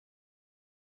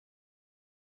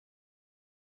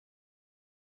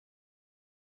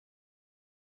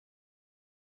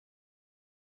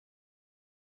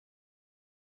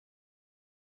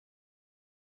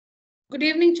Good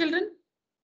evening, children.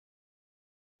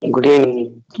 Good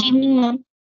evening. Good evening, ma'am.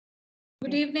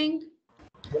 Good evening.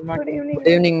 Good evening. Good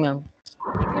evening, ma'am.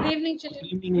 Good evening, children.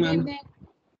 Good evening, ma'am.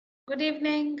 Good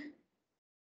evening.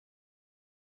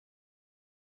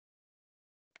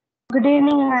 Good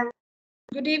evening, ma'am.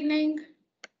 Good evening.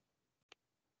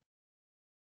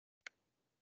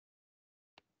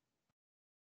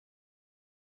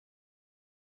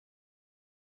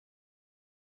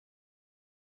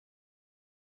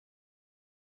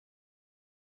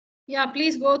 Yeah,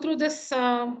 please go through this.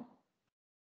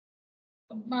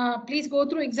 Please go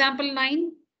through example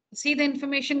 9. See the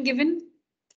information given.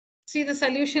 See the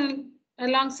solution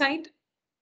alongside.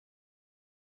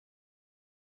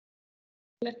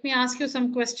 Let me ask you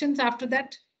some questions after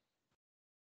that.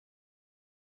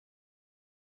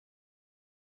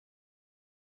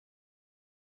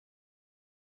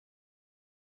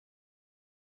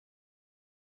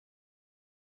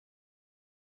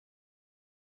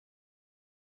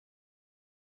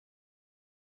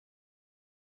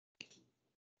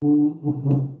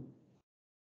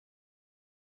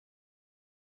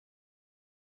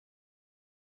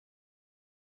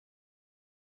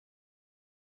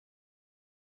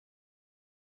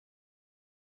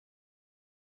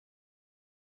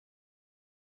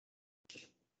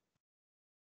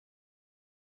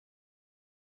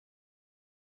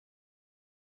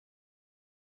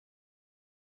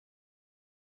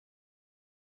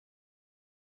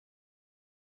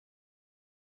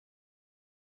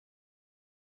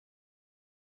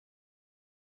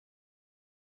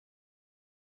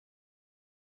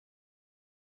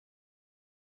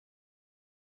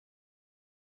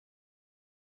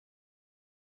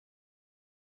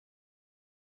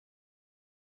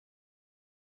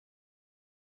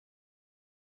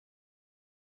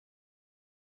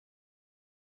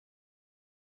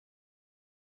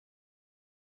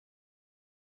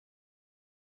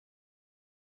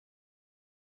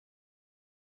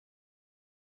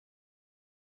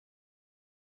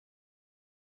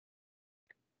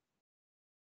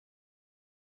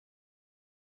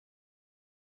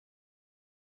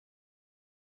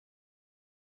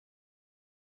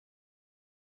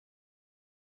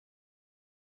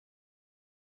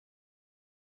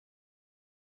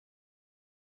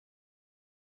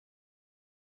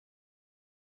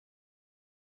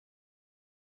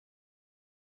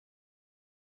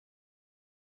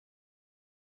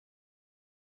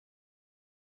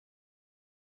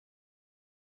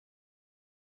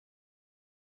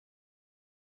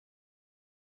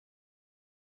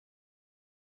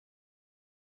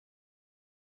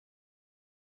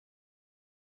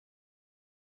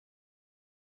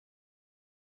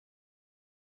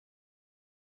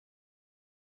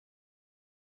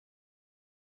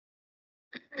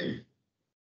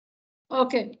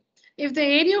 Okay. If the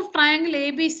area of triangle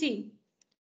ABC,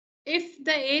 if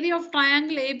the area of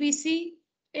triangle ABC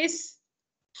is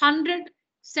 100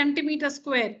 centimeter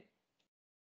square,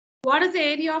 what is the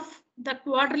area of the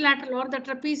quadrilateral or the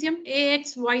trapezium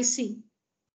AXYC?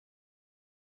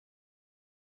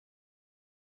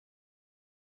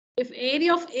 If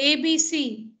area of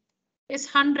ABC is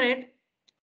 100,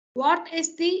 what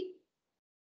is the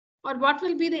or what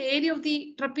will be the area of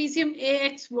the trapezium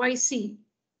AXYC?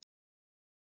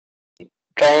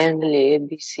 Triangle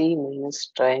ABC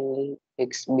minus triangle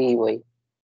XBY.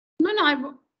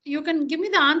 No, you can give me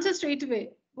the answer straight away.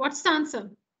 What's the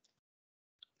answer?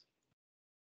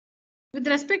 With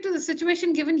respect to the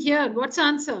situation given here, what's the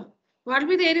answer? What will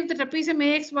be the area of the trapezium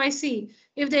AXYC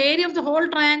if the area of the whole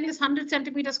triangle is 100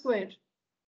 centimeter square?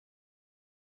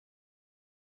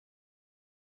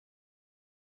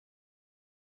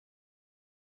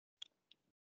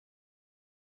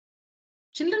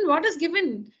 Children, what is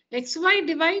given? XY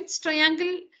divides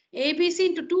triangle ABC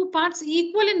into two parts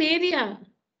equal in area.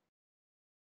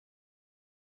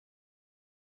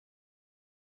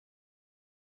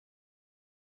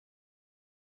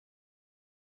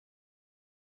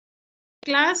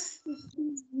 Class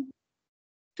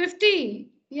 50.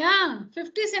 Yeah,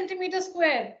 50 centimeter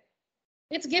square.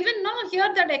 It's given no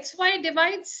here that XY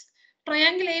divides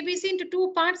triangle ABC into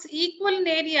two parts equal in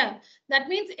area. That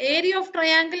means area of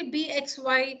triangle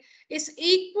BXY is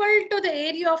equal to the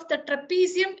area of the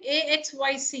trapezium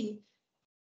AXYC.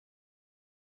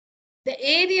 The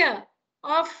area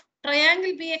of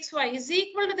triangle BXY is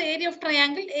equal to the area of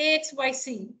triangle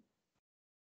AXYC.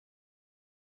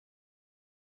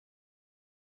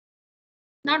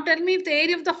 Now tell me if the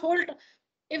area of the whole,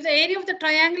 if the area of the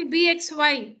triangle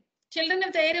BXY, children,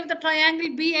 if the area of the triangle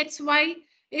BXY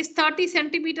is 30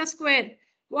 centimeter square,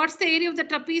 what's the area of the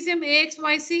trapezium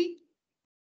AXYC?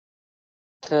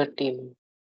 30.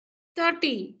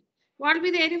 30. What will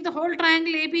be the area of the whole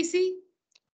triangle ABC?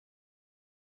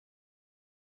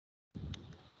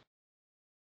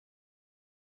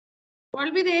 What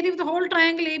will be the area of the whole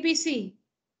triangle ABC?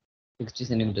 60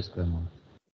 centimeters square, ma'am.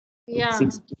 Yeah.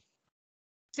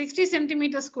 60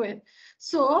 centimeters square.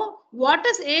 So what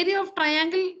is area of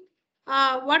triangle?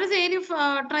 What is the area of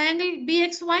triangle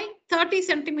BXY? 30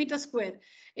 centimeters square.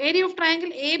 Area of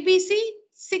triangle ABC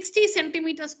 60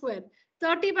 centimeters square.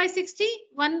 30 by 60,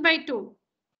 1 by 2.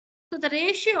 So the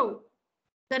ratio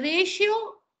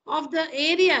of the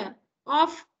area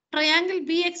of triangle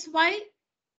BXY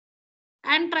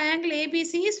and triangle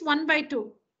ABC is 1 by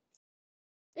 2.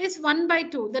 Is 1 by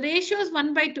 2. The ratio is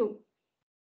 1 by 2.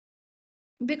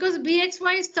 Because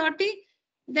BXY is 30,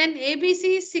 then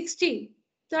ABC is 60.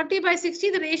 30 by 60,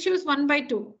 the ratio is 1 by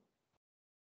 2.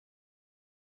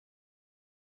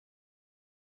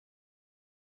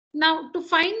 Now, to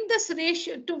find this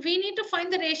ratio, we need to find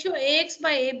the ratio AX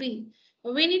by AB.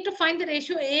 We need to find the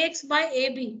ratio AX by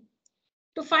AB.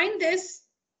 To find this,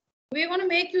 we want to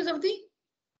make use of the,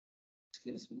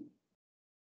 excuse me,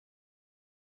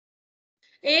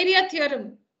 area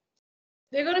theorem.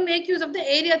 We're going to make use of the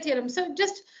area theorem. So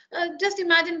just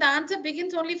imagine the answer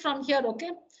begins only from here,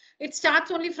 okay? It starts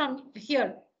only from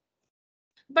here.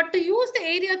 But to use the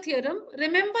area theorem,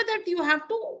 remember that you have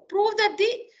to prove that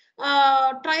the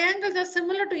triangles are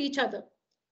similar to each other.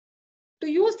 To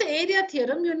use the area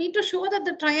theorem, you need to show that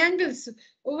the triangles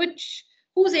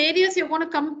whose areas you're going to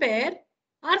compare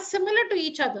are similar to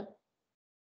each other.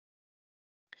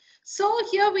 So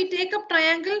here we take up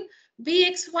triangle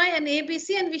BXY and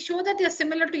ABC and we show that they are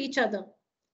similar to each other.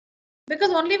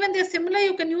 Because only when they're similar,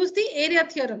 you can use the area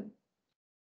theorem.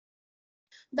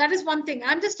 That is one thing.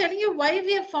 I'm just telling you why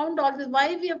we have found all this,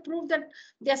 why we have proved that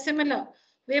they're similar.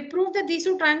 We have proved that these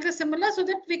two triangles are similar so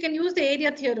that we can use the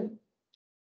area theorem.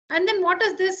 And then what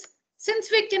is this?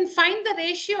 Since we can find the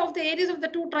ratio of the areas of the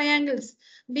two triangles,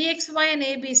 BXY and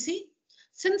ABC,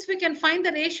 since we can find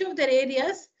the ratio of their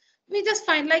areas, we just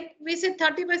find, like we said,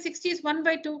 30 by 60 is 1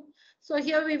 by 2. So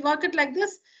here we work it like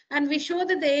this and we show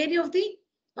that the area of the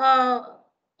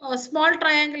small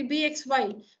triangle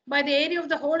BXY by the area of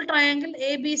the whole triangle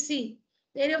ABC.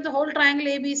 The area of the whole triangle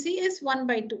ABC is 1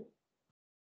 by 2.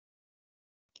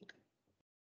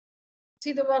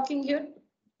 See the working here?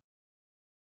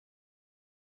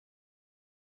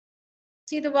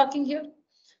 See the working here?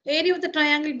 Area of the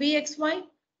triangle BXY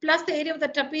plus the area of the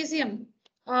trapezium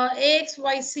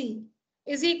AXYC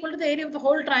is equal to the area of the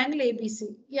whole triangle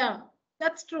ABC. Yeah,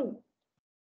 that's true.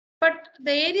 But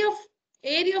the area of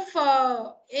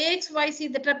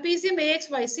AXYC, the trapezium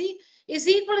AXYC is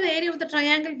equal to the area of the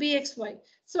triangle BXY.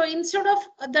 So instead of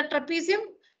the trapezium,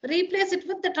 replace it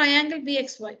with the triangle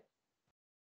BXY.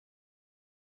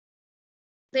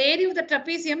 The area of the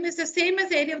trapezium is the same as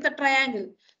the area of the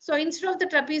triangle. So instead of the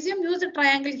trapezium, use the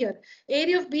triangle here.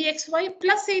 Area of BXY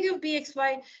plus area of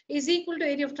BXY is equal to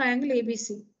area of triangle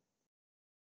ABC.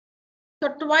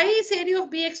 So twice area of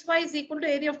BXY is equal to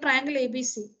area of triangle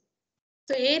ABC.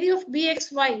 So area of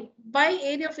BXY by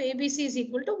area of ABC is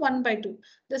equal to 1 by 2.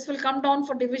 This will come down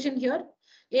for division here.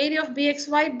 Area of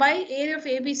BXY by area of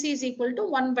ABC is equal to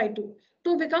 1 by 2.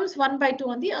 2 becomes 1 by 2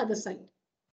 on the other side.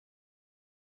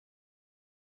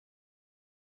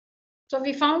 So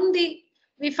we found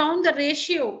the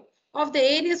ratio of the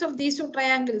areas of these two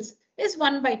triangles is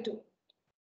 1 by 2.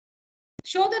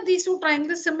 Show that these two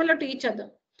triangles are similar to each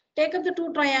other. Take up the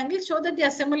two triangles, show that they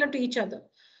are similar to each other.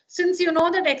 Since you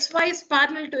know that XY is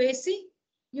parallel to AC,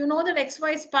 you know that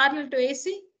XY is parallel to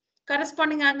AC,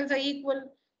 corresponding angles are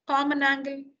equal, common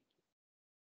angle.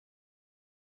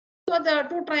 So the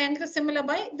two triangles are similar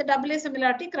by the AA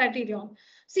similarity criterion.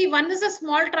 See, one is a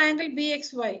small triangle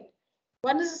BXY.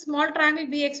 One is a small triangle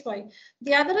BXY.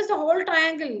 The other is the whole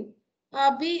triangle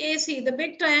BAC, the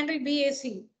big triangle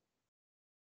BAC.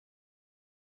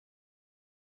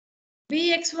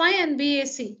 BXY and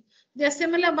BAC. They are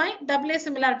similar by AA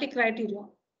similarity criterion.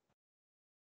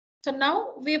 So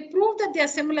now we have proved that they are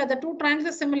similar. The two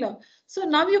triangles are similar. So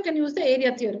now you can use the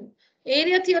area theorem.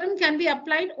 Area theorem can be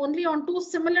applied only on two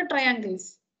similar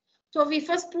triangles. So we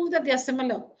first prove that they are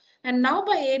similar. And now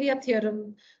by area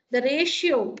theorem, the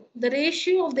ratio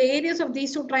of the areas of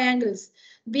these two triangles,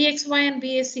 BXY and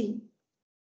BAC. See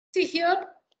here.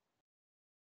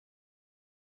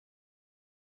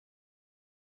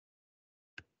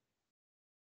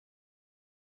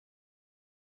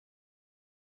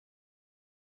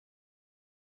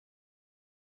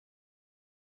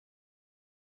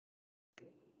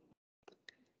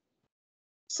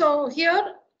 So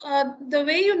here, the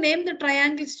way you name the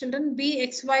triangles, children,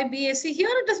 BXY, BAC, here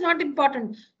it is not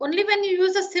important. Only when you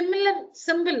use a similar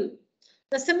symbol,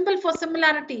 the symbol for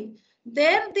similarity.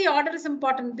 There the order is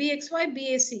important. BXY,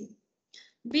 BAC.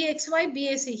 BXY,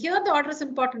 BAC. Here the order is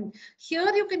important.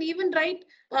 Here you can even write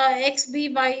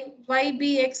XBY,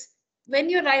 YBX. When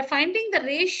you're finding the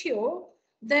ratio,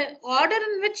 the order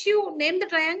in which you name the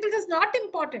triangles is not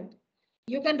important.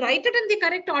 You can write it in the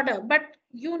correct order, but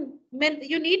you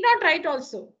need not write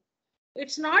also.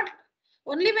 It's not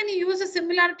only when you use a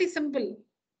similarity symbol.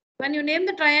 When you name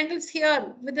the triangles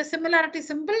here with the similarity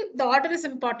symbol, the order is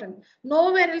important.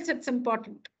 Nowhere else it's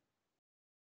important.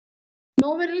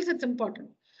 Nowhere else it's important.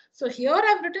 So here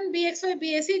I've written BXY,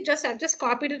 BAC, I've just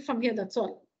copied it from here, that's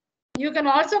all. You can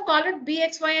also call it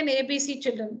BXY and ABC,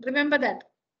 children. Remember that.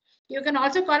 You can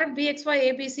also call it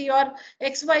BXY, ABC or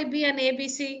XYB and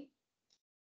ABC.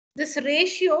 This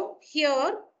ratio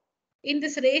here, in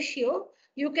this ratio,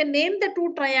 you can name the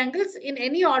two triangles in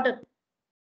any order.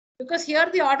 Because here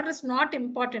the order is not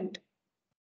important.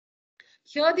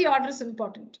 Here the order is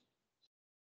important.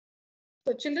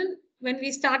 So children, when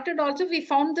we started also, we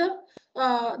found the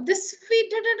this we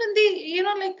did it in the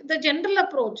like the general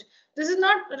approach. This is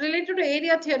not related to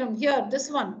area theorem here. This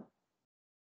one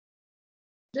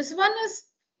is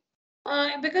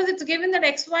because it's given that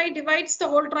XY divides the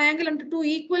whole triangle into two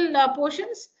equal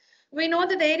portions. We know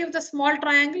that the area of the small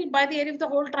triangle by the area of the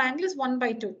whole triangle is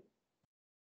 1/2.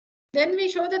 Then we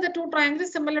show that the two triangles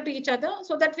are similar to each other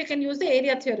so that we can use the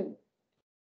area theorem.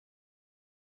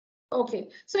 Okay,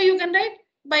 so you can write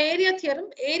by area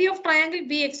theorem, area of triangle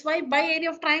BXY by area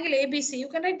of triangle ABC. You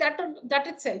can write that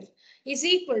itself is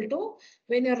equal to,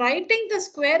 when you're writing the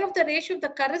square of the ratio of the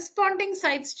corresponding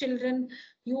sides, children,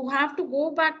 you have to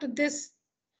go back to this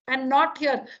and not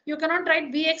here. You cannot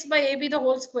write BX by AB the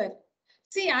whole square.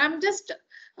 See, I'm just,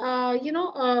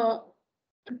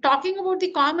 talking about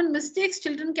the common mistakes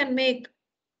children can make.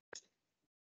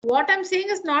 What I'm saying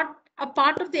is not a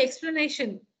part of the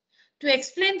explanation. To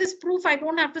explain this proof, I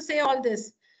don't have to say all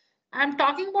this. I'm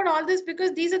talking about all this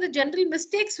because these are the general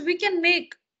mistakes we can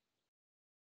make.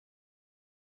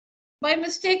 By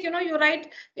mistake, you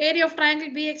write area of triangle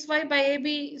BXY by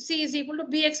ABC is equal to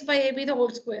BX by AB the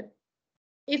whole square.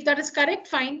 If that is correct,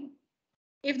 fine.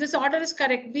 If this order is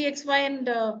correct, BXY and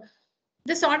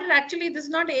this order, actually, this is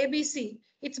not ABC,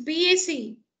 it's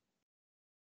BAC.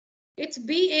 It's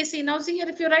BAC. Now see here,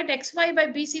 if you write XY by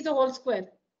BC the whole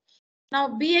square. Now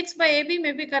BX by AB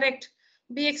may be correct.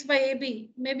 BX by AB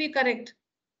may be correct.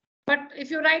 But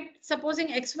if you write, supposing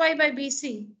XY by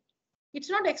BC, it's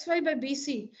not XY by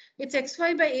BC, it's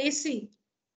XY by AC.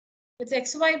 It's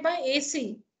XY by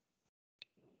AC.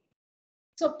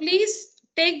 So please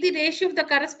take the ratio of the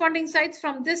corresponding sides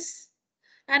from this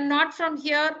and not from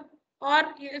here. Or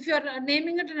if you're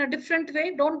naming it in a different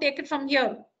way, don't take it from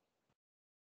here.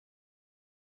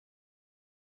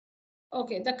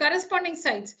 Okay, the corresponding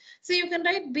sides. So you can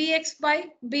write BX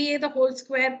by BA the whole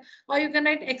square, or you can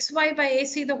write XY by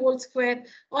AC the whole square,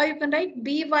 or you can write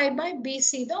BY by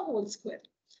BC the whole square.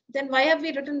 Then why have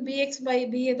we written BX by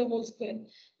BA the whole square?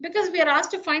 Because we are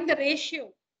asked to find the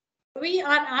ratio. We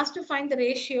are asked to find the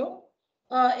ratio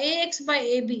AX by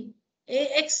AB,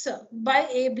 AX by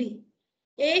AB,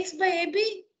 AX by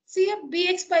AB, see here,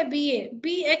 BX by BA,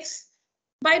 BX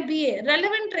by BA.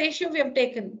 Relevant ratio we have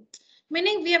taken.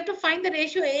 Meaning we have to find the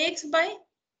ratio AX by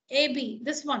AB,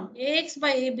 this one, AX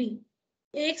by AB,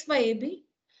 AX by AB.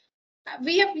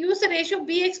 We have used the ratio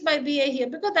BX by BA here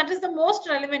because that is the most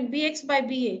relevant, BX by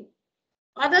BA.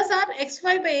 Others are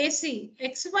XY by AC,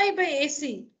 XY by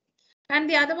AC. And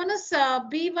the other one is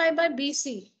BY by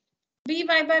BC,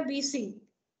 BY by BC,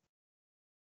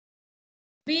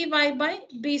 BY by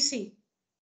BC.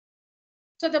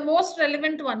 So the most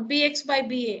relevant one, BX by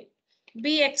BA,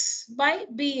 BX by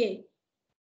BA.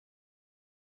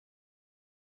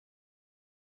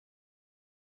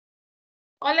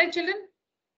 All right, children.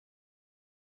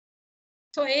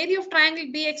 So area of triangle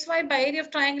BXY by area of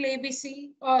triangle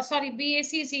ABC,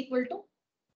 BAC is equal to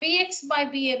BX by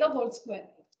BA the whole square.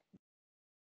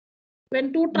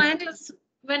 When two triangles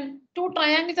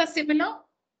are similar,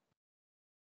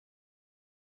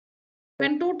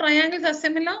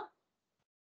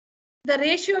 the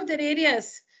ratio of their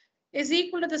areas is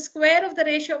equal to the square of the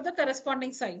ratio of the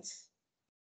corresponding sides.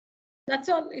 That's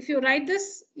all. If you write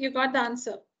this, you got the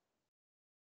answer.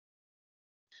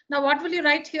 Now, what will you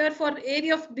write here for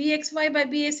area of BXY by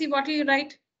BAC? What will you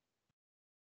write?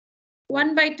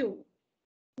 1/2.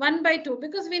 1/2,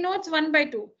 because we know it's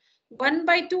 1/2.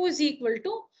 1/2 is equal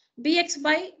to BX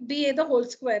by BA the whole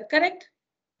square, correct?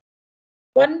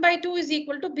 1/2 is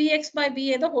equal to BX by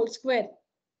BA the whole square.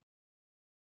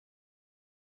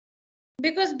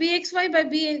 Because BXY by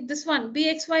BA, this one,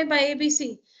 BXY by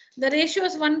ABC, the ratio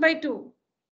is 1/2.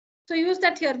 So use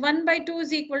that here. 1 by 2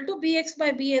 is equal to bx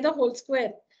by ba the whole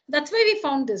square. That's why we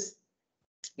found this.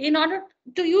 In order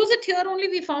to use it here only,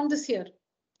 we found this here.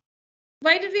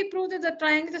 Why did we prove that the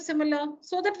triangles are similar?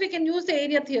 So that we can use the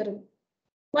area theorem.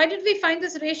 Why did we find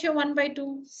this ratio 1 by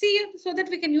 2? See, so that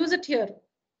we can use it here.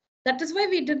 That is why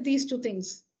we did these two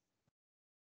things.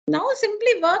 Now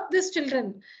simply work this,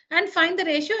 children, and find the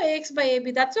ratio ax by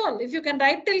ab. That's all. If you can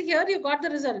write till here, you got the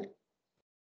result.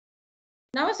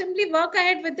 Now simply work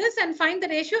ahead with this and find the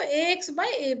ratio ax by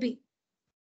ab.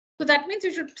 So that means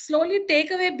you should slowly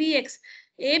take away bx.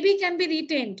 ab can be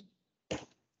retained.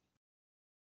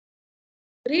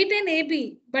 Retain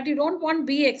ab, but you don't want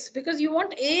bx because you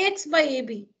want ax by ab.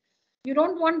 You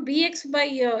don't want bx by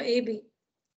ab.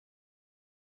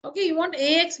 Okay, you want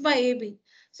ax by ab.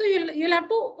 So you'll have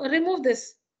to remove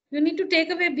this. You need to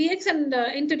take away bx and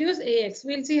introduce ax.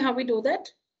 We'll see how we do that.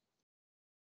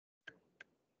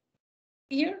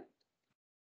 Here.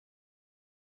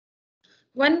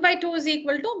 1 by 2 is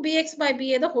equal to bx by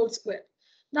ba the whole square.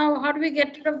 Now, how do we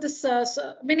get rid of this?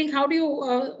 Meaning, how do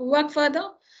you work further?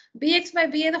 Bx by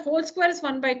ba the whole square is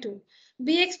 1 by 2.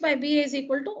 Bx by ba is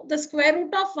equal to the square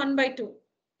root of 1 by 2,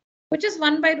 which is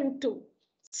 1 by root 2.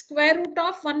 Square root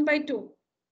of 1 by 2.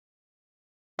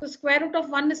 So square root of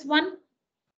 1 is 1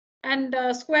 and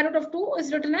square root of 2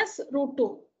 is written as root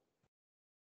 2.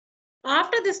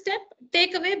 After this step,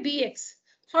 take away bx.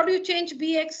 How do you change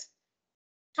bx?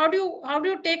 How do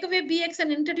you take away bx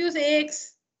and introduce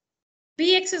ax?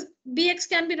 Bx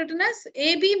can be written as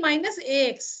ab minus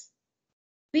ax.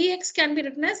 Bx can be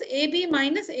written as ab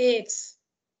minus ax.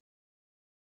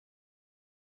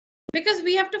 Because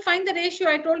we have to find the ratio,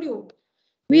 I told you.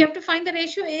 We have to find the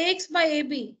ratio ax by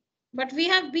ab. But we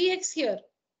have bx here.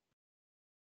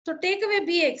 So take away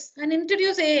bx and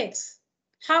introduce ax.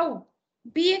 How?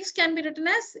 Bx can be written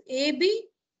as ab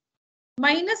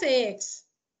minus ax.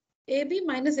 ab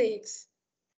minus ax.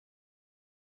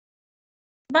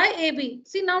 By AB.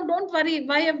 See, now don't worry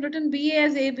why I've written BA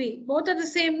as AB. Both are the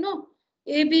same, no?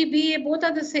 AB, BA, both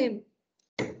are the same.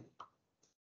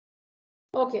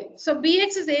 Okay, so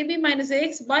BX is AB minus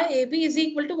AX by AB is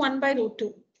equal to 1 by root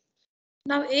 2.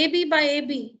 Now AB by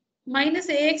AB minus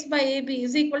AX by AB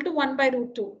is equal to 1 by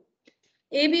root 2.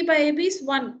 AB by AB is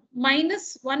 1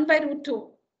 minus 1 by root 2.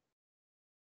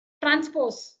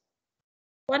 Transpose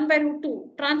 1 by root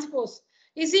 2 transpose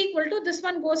is equal to this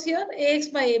one goes here AX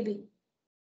by AB.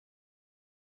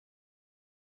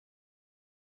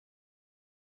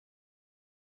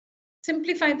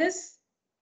 Simplify this.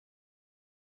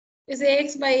 Is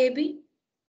ax by ab.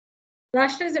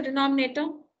 Rationalize the denominator.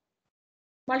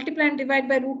 Multiply and divide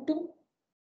by root 2.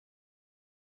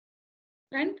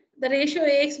 And the ratio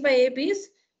ax by ab is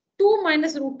 2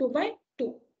 minus root 2 by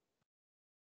 2.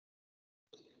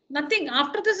 Nothing.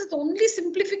 After this is only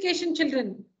simplification,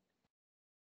 children.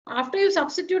 After you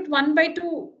substitute 1 by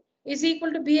 2 is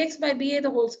equal to bx by ba the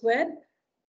whole square.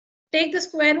 Take the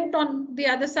square root on the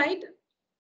other side.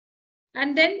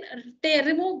 And then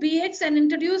remove bx and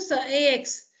introduce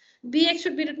ax. Bx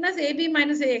should be written as ab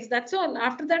minus ax. That's all.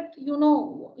 After that, you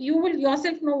will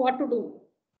yourself know what to do.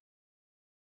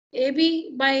 ab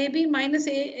by ab minus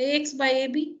ax by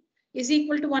ab is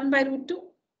equal to 1 by root 2.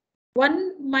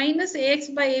 1 minus ax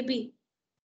by ab.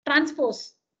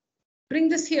 Transpose. Bring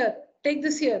this here. Take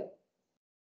this here.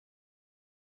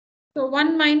 So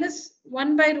 1 minus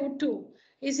 1 by root 2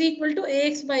 is equal to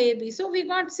ax by ab. So we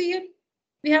got, see it.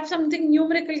 We have something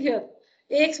numerical here.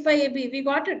 Ax by ab. We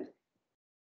got it.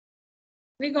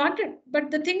 We got it.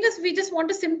 But the thing is, we just want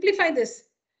to simplify this.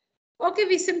 Okay,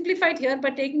 we simplified here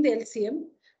by taking the LCM.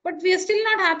 But we are still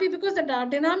not happy because the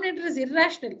denominator is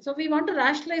irrational. So we want to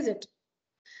rationalize it.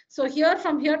 So here,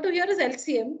 from here to here is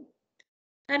LCM.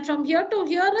 And from here to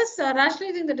here is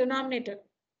rationalizing the denominator.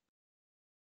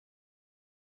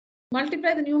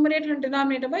 Multiply the numerator and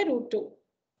denominator by root 2.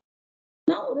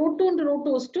 Now root 2 into root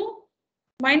 2 is 2.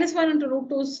 Minus 1 into root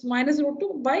 2 is minus root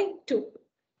 2 by 2.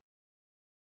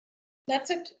 That's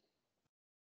it.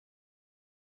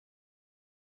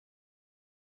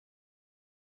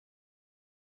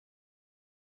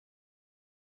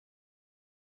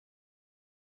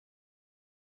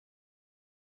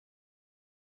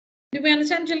 Do we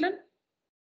understand, children?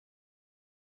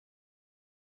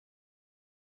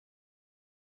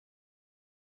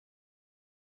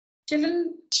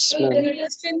 Children, any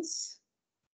questions?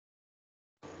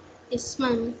 Yes,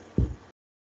 ma'am.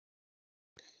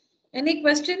 Any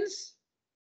questions?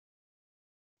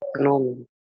 No.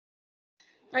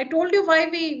 I told you why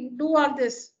we do all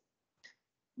this.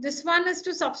 This one is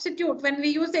to substitute when we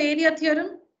use the area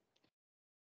theorem.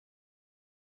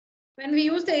 When we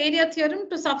use the area theorem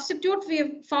to substitute, we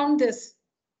have found this.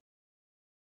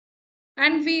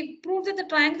 And we proved that the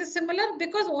triangle is similar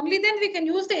because only then we can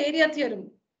use the area theorem.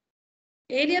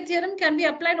 Area theorem can be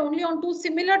applied only on two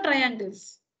similar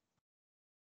triangles.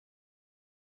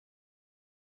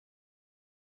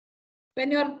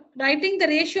 When you're writing the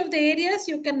ratio of the areas,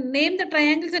 you can name the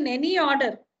triangles in any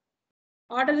order.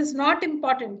 Order is not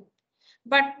important.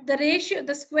 But the ratio,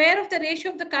 the square of the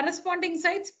ratio of the corresponding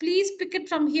sides, please pick it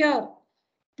from here.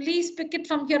 Please pick it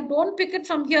from here. Don't pick it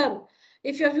from here.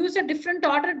 If you have used a different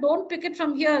order, don't pick it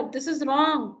from here. This is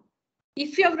wrong.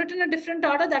 If you have written a different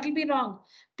order, that will be wrong.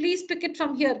 Please pick it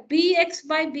from here. Bx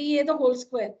by ba the whole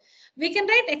square. We can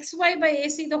write xy by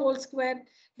ac the whole square.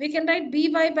 We can write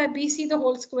by bc the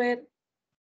whole square.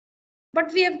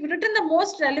 But we have written the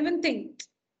most relevant thing.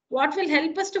 What will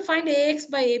help us to find ax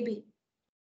by ab?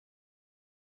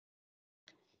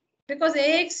 Because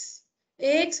ax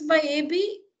by ab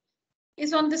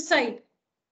is on this side.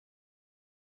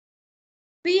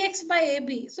 Bx by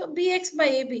AB. So Bx by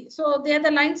AB. So they are the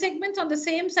line segments on the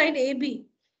same side AB.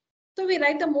 So we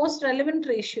write the most relevant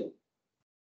ratio.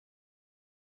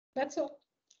 That's all.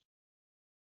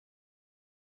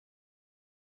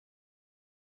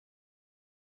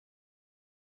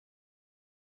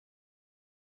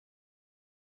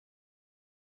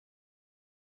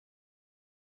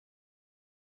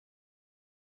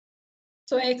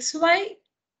 So XY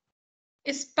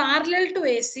is parallel to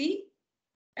AC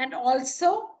and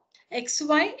also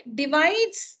XY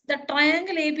divides the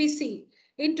triangle ABC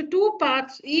into two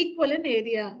parts equal in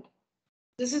area.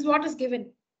 This is what is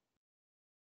given.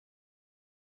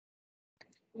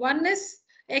 One is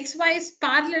XY is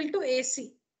parallel to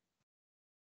AC.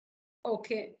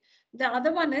 Okay. The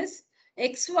other one is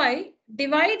XY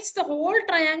divides the whole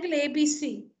triangle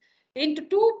ABC into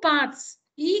two parts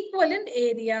equal in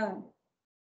area.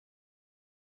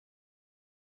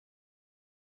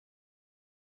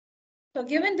 So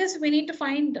given this, we need to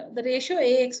find the ratio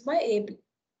AX by AB.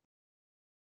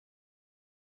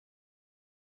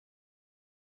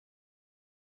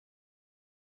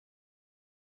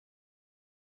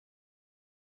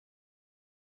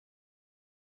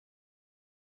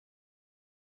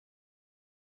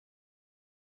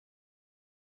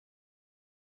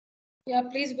 Yeah,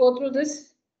 please go through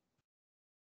this.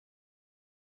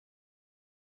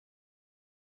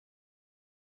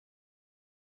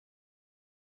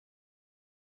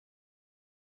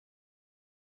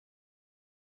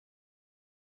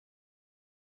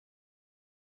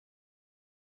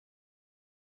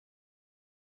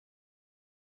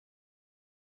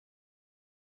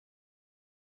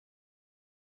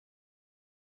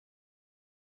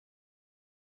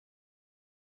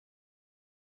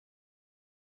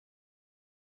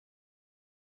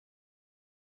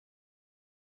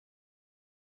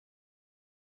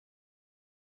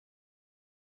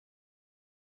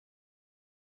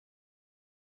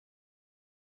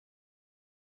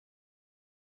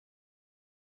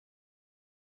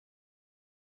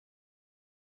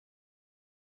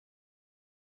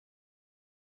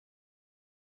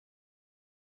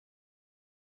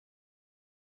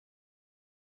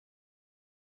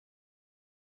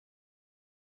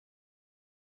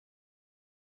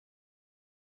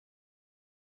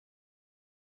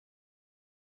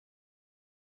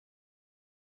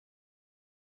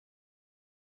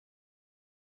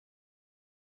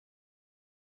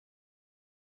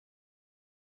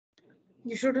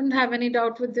 You shouldn't have any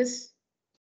doubt with this.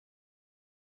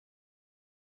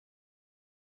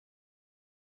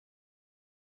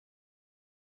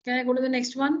 Can I go to the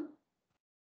next one?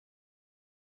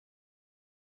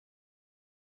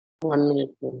 1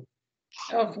 minute. Ma'am.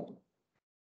 Okay.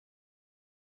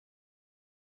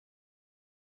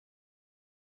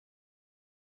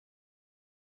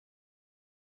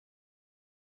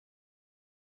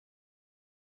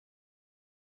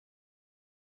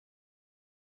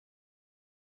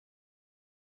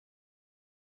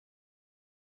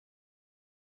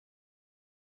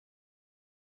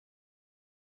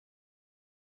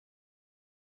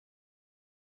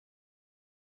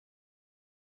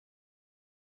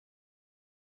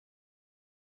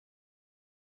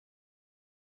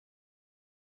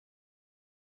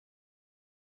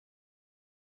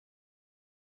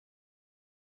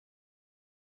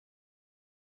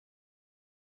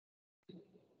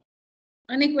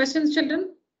 Any questions,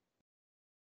 children?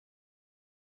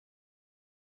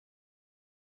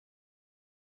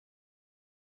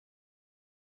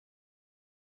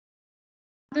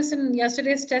 This in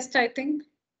yesterday's test, I think.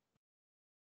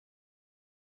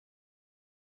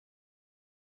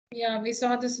 Yeah, we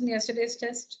saw this in yesterday's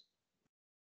test.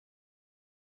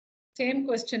 Same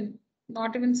question,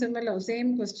 not even similar,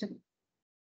 same question.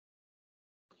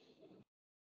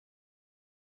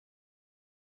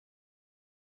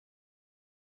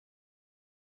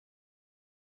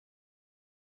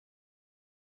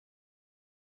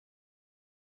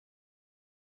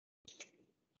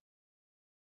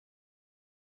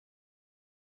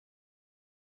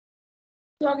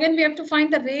 So again, we have to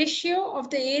find the ratio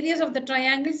of the areas of the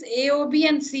triangles AOB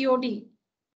and COD.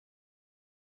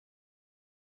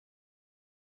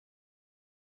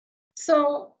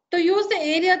 So to use the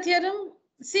area theorem,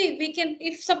 see, we can,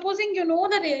 if supposing you know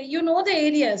the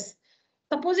areas,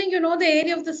 supposing you know the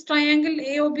area of this triangle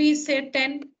AOB is say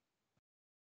 10,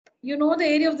 you know the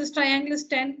area of this triangle is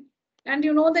 10, and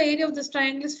you know the area of this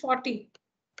triangle is 40.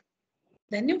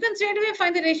 Then you can straight away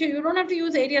find the ratio. You don't have to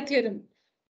use area theorem.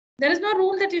 There is no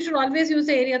rule that you should always use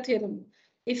the area theorem.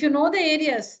 If you know the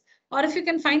areas, or if you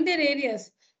can find their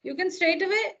areas, you can straight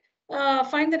away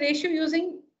find the ratio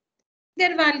using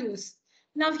their values.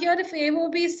 Now here, if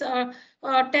AOB is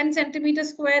 10 centimeters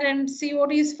square and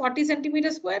COD is 40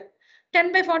 centimeters square,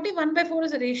 10 by 40, 1 by 4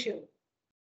 is a ratio.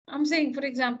 I'm saying, for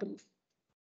example.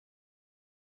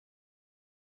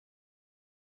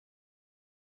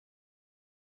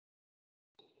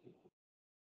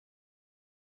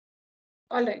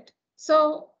 All right.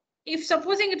 So if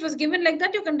supposing it was given like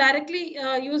that, you can directly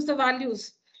use the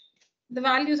values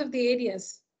of the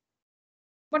areas.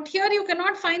 But here you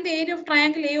cannot find the area of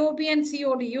triangle AOB and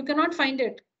COD. You cannot find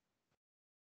it.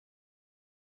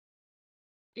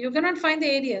 You cannot find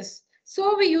the areas.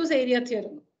 So we use area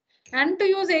theorem. And to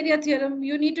use area theorem,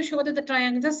 you need to show that the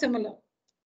triangles are similar.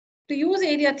 To use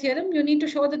area theorem, you need to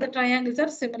show that the triangles are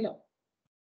similar.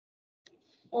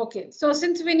 Okay, so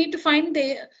since we need to find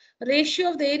the ratio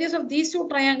of the areas of these two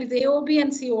triangles, AOB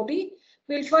and COD,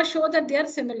 we'll first show that they are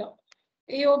similar.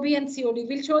 AOB and COD,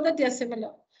 we'll show that they are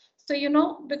similar. So, you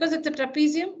know, because it's a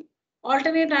trapezium,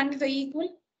 alternate angles are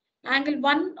equal. Angle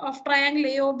 1 of triangle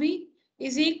AOB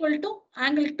is equal to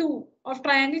angle 2 of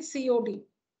triangle COD.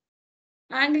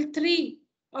 Angle 3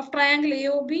 of triangle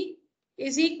AOB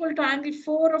is equal to angle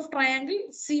 4 of triangle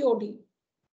COD.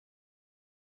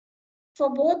 For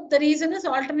both, the reason is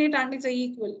alternate angles are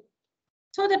equal.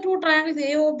 So the two triangles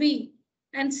AOB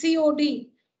and COD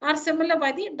are similar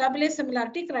by the AA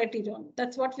similarity criterion.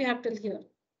 That's what we have till here.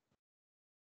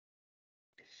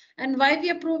 And why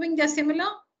we are proving they're similar?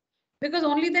 Because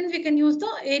only then we can use the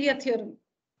area theorem.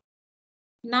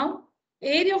 Now,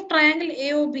 area of triangle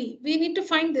AOB. We need to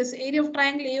find this area of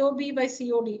triangle AOB by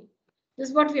COD. This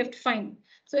is what we have to find.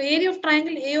 So area of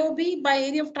triangle AOB by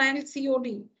area of triangle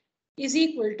COD is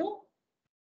equal to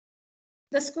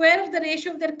the square of the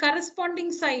ratio of their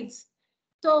corresponding sides.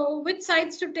 So which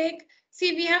sides to take?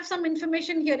 See, we have some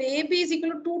information here. AB is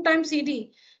equal to 2 times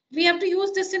CD. We have to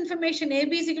use this information.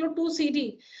 AB is equal to 2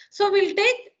 CD. So we'll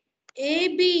take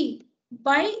AB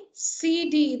by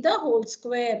CD, the whole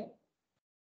square.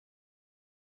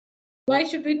 Why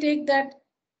should we take that?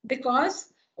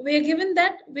 Because we are given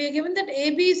that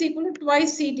AB is equal to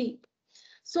twice CD.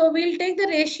 So we'll take the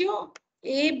ratio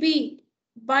AB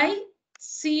by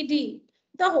CD,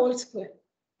 the whole square.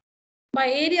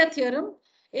 By area theorem,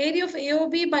 area of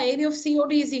AOB by area of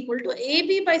COD is equal to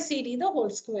AB by CD, the whole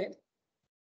square.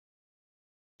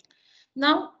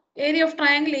 Now, area of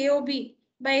triangle AOB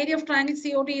by area of triangle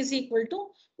COD is equal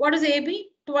to, what is AB?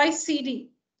 Twice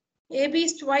CD. AB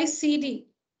is twice CD.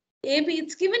 AB,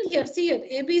 it's given here. See here,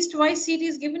 AB is twice CD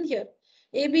is given here.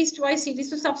 AB is twice CD.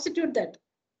 So substitute that.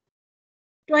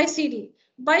 Twice CD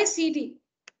by CD.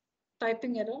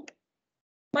 Typing error.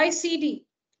 By CD.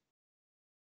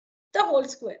 The whole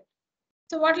square.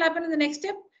 So what will happen in the next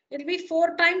step? It will be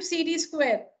 4 times CD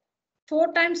square.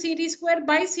 4 times CD square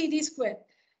by CD square.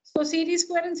 So CD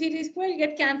square and CD square will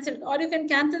get cancelled, or you can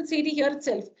cancel CD here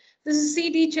itself. This is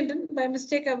CD, children. By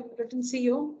mistake, I've written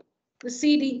CO. The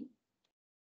CD.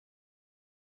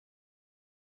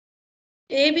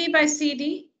 AB by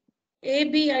CD.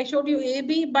 AB, I showed you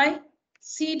AB by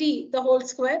CD, the whole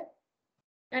square.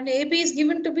 And AB is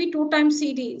given to be 2 times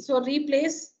CD. So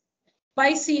replace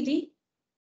by CD.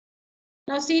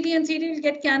 Now CD and CD will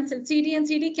get cancelled. CD and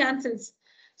CD cancels.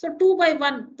 So 2 by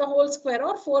 1, the whole square,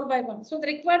 or 4 by 1. So the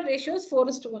required ratio is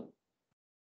 4:1.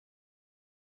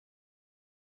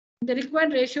 The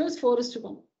required ratio is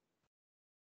 4:1.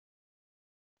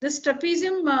 This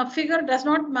trapezium figure does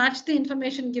not match the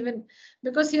information given,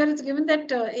 because here it's given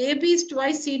that AB is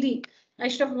twice CD. I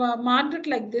should have marked it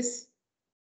like this.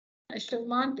 I should have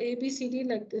marked ABCD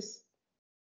like this.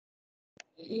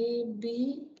 A,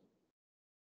 B,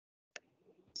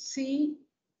 C,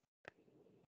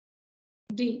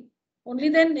 D. Only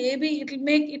then AB,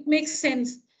 it makes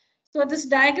sense. So this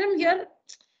diagram here,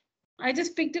 I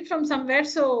just picked it from somewhere,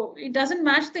 so it doesn't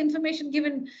match the information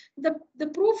given. The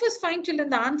proof is fine, children.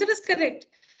 The answer is correct.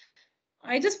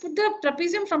 I just put the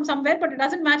trapezium from somewhere, but it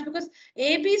doesn't match because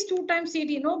AB is 2 times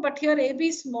CD, no, but here AB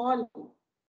is small.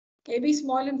 AB is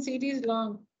small and CD is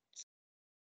long.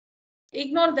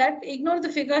 Ignore that. Ignore the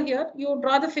figure here. You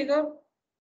draw the figure.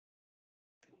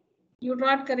 You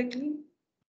draw it correctly.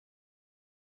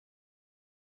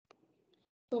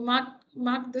 So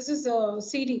mark this is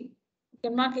CD. You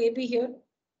can mark AB here.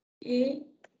 A,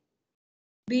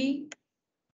 B,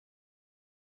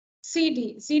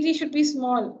 CD. CD should be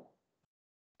small.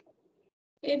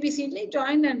 A, B, C, D,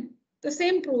 join and the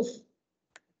same proof.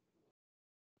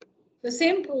 The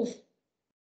same proof.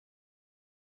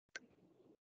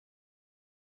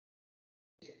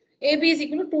 AB is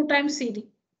equal to 2 times CD.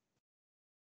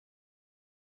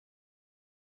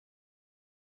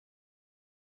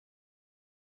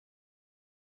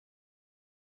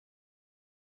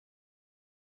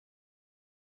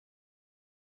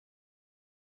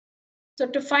 So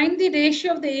to find the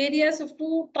ratio of the areas of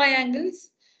two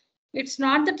triangles, it's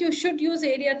not that you should use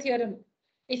area theorem.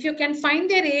 If you can find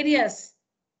their areas,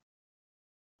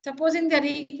 supposing they're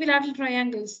equilateral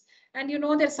triangles and you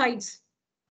know their sides,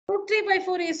 root 3 by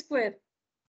 4 a square.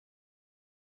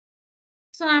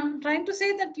 So I'm trying to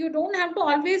say that you don't have to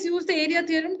always use the area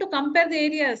theorem to compare the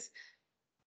areas.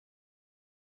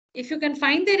 If you can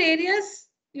find their areas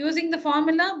using the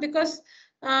formula because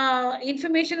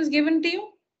information is given to you,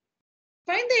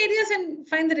 find the areas and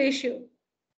find the ratio.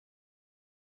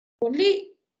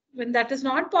 Only when that is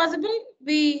not possible,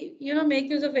 we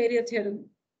make use of area theorem.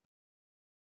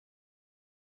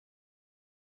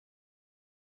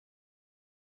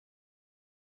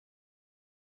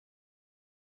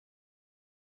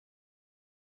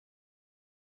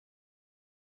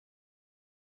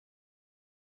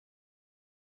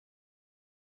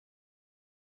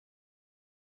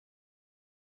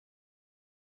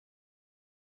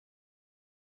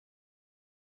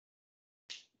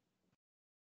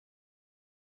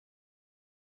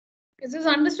 Is this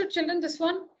understood, children? This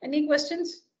one? Any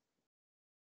questions?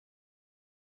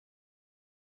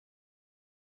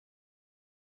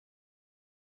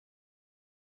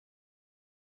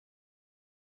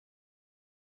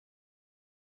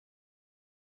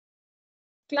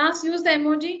 Class, use the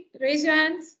emoji. Raise your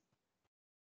hands.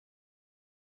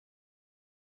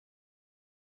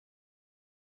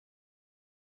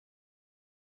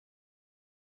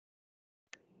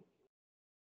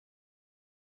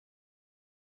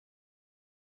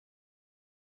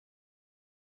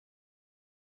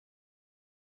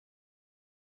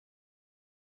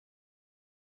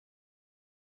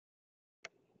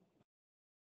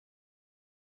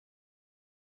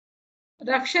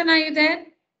 Rakshan, are you there?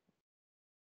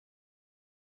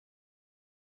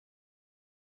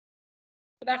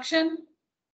 Rakshan?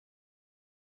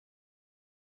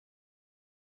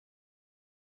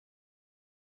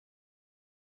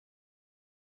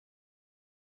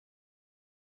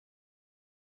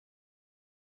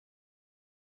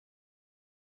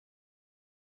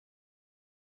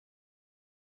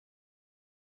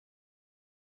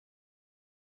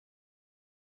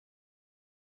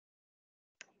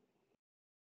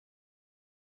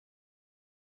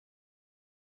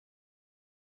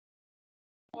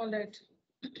 All right.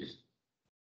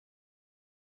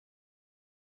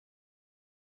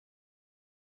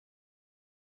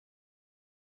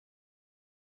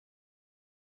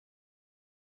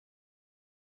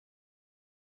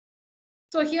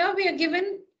 So here we are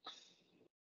given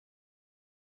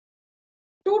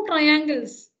two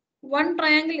triangles. One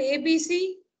triangle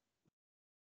ABC,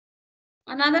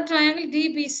 another triangle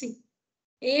DBC.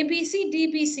 ABC,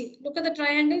 DBC. Look at the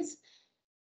triangles.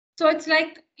 So it's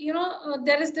like,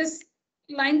 there is this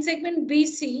line segment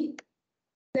BC.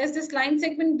 There's this line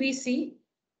segment BC.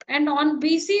 And on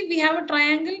BC, we have a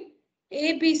triangle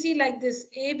ABC like this,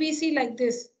 ABC like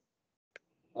this.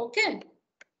 Okay.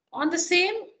 On the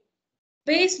same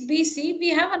base BC, we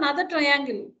have another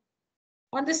triangle.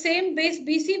 On the same base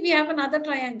BC, we have another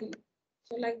triangle.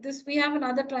 So like this, we have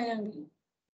another triangle.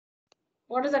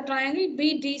 What is the triangle?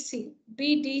 BDC,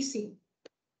 BDC.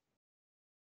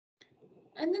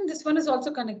 And then this one is also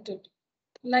connected.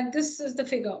 Like this is the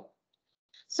figure.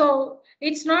 So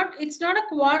it's not a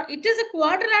quad, it is a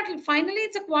quadrilateral. Finally,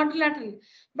 it's a quadrilateral.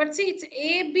 But see, it's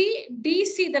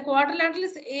ABDC. The quadrilateral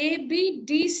is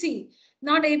ABDC,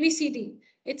 not ABCD.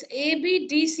 It's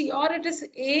ABDC or it is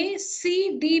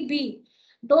ACDB.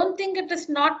 Don't think it is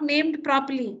not named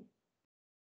properly.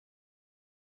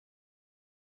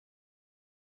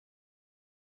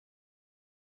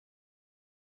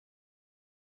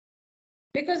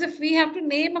 Because if we have to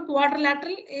name a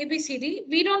quadrilateral ABCD,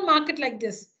 we don't mark it like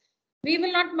this. We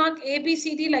will not mark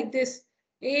ABCD like this,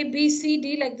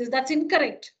 ABCD like this. That's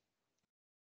incorrect.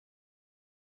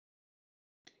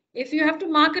 If you have to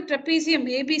mark a trapezium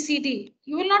ABCD,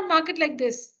 you will not mark it like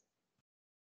this.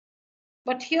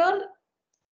 But here,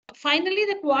 finally,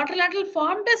 the quadrilateral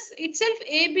formed as itself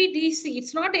ABDC.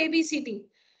 It's not ABCD.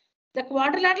 The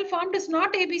quadrilateral formed is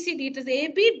not ABCD, it is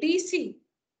ABDC.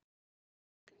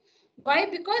 Why?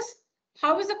 Because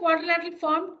how is the quadrilateral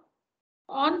formed?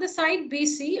 On the side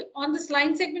BC, on this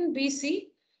line segment BC,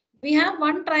 we have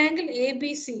one triangle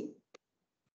ABC.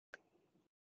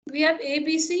 We have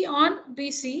ABC on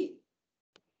BC.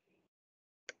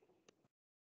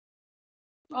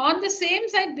 On the same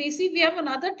side BC, we have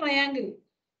another triangle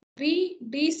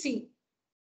BDC,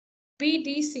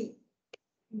 BDC,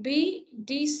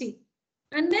 BDC.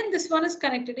 And then this one is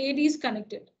connected, AD is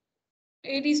connected.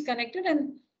 AD is connected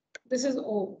and this is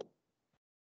O.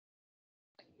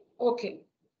 Okay.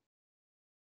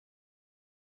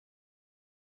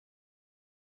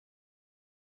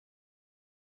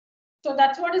 So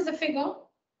that's what is the figure.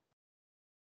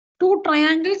 Two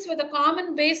triangles with a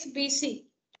common base BC.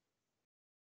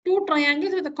 Two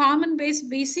triangles with a common base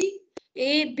BC,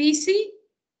 ABC,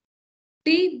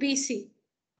 DBC.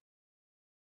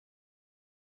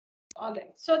 All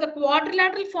right. So the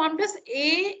quadrilateral formed is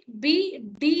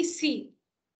ABDC.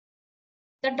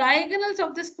 The diagonals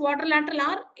of this quadrilateral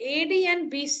are AD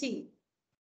and BC.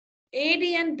 AD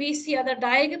and BC are the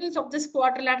diagonals of this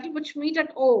quadrilateral which meet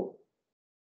at O.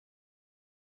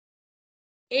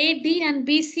 AD and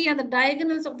BC are the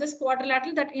diagonals of this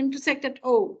quadrilateral that intersect at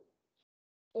O.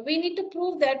 So we need to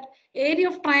prove that area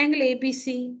of triangle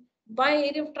ABC by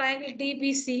area of triangle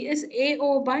DBC is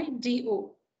AO by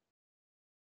DO.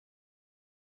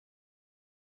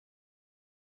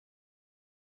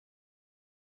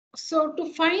 So to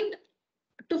find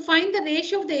the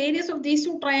ratio of the areas of these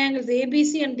two triangles,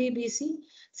 ABC and DBC,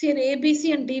 see here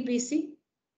ABC and DBC,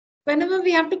 whenever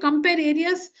we have to compare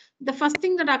areas, the first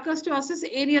thing that occurs to us is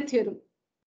area theorem.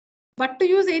 But to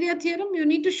use area theorem, you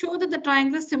need to show that the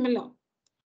triangles are similar.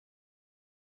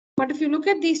 But if you look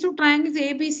at these two triangles,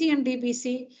 ABC and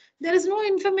DBC, there is no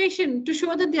information to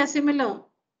show that they are similar.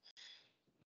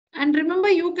 And remember,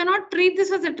 you cannot treat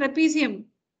this as a trapezium.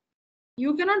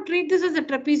 You cannot treat this as a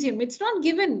trapezium. It's not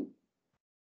given.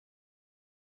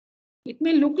 It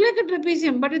may look like a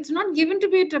trapezium, but it's not given to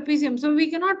be a trapezium. So we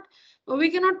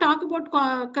cannot talk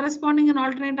about corresponding and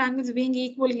alternate angles being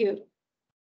equal here.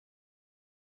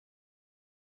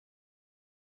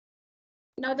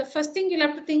 Now, the first thing you'll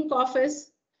have to think of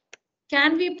is,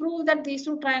 can we prove that these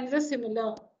two triangles are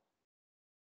similar?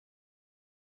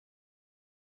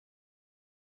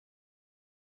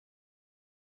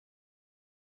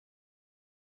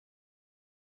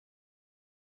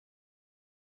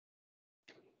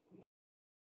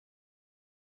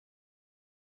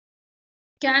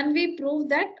 Can we prove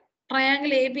that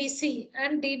triangle ABC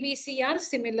and DBC are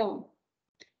similar?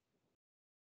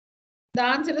 The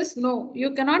answer is no.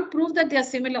 You cannot prove that they are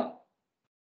similar.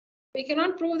 We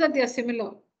cannot prove that they are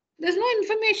similar. There's no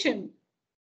information.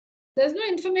 There's no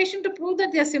information to prove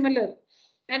that they are similar.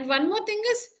 And one more thing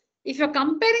is, if you're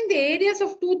comparing the areas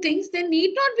of two things, they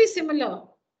need not be similar.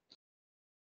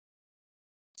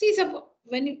 See,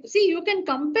 you can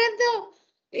compare the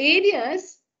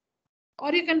areas,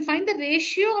 or you can find the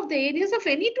ratio of the areas of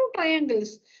any two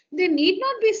triangles. They need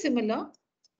not be similar.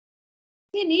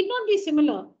 They need not be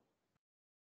similar.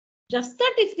 Just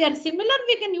that if they are similar,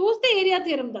 we can use the area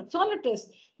theorem. That's all it is.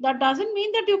 That doesn't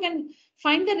mean that you can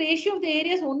find the ratio of the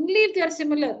areas only if they are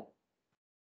similar.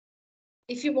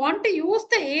 If you want to use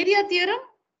the area theorem,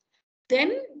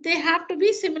 then they have to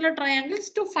be similar triangles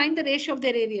to find the ratio of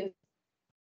their areas.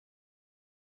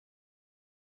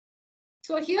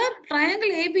 So here, triangle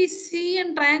ABC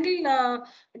and triangle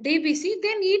DBC,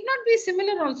 they need not be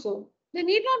similar also. They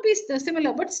need not be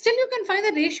similar, but still you can find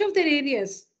the ratio of their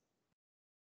areas.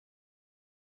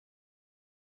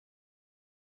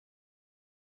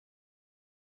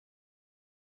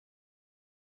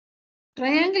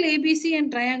 Triangle ABC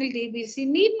and triangle DBC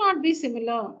need not be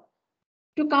similar.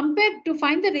 To compare, to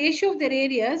find the ratio of their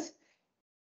areas,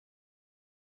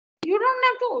 you don't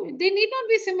have to, they need not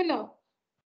be similar.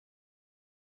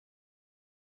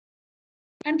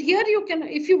 And here you can,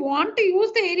 if you want to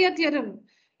use the area theorem,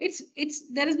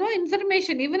 there is no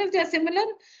information. Even if they are similar,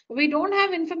 we don't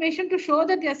have information to show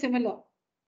that they are similar.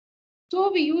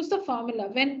 So we use the formula.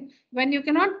 When you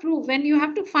cannot prove, when you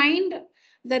have to find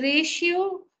the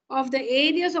ratio of the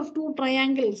areas of two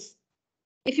triangles,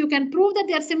 if you can prove that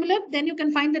they are similar, then you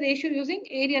can find the ratio using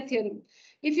area theorem.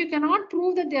 If you cannot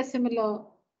prove that they are similar,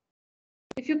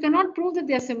 use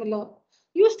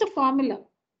the formula.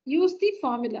 Use the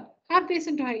formula. Half base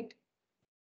into height.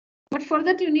 But for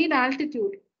that you need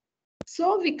altitude.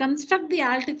 So we construct the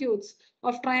altitudes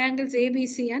of triangles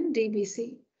ABC and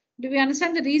DBC. Do we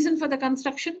understand the reason for the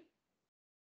construction?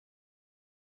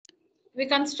 We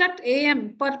construct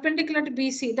AM perpendicular to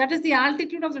BC. That is the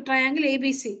altitude of the triangle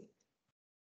ABC.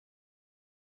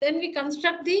 Then we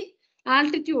construct the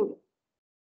altitude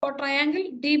for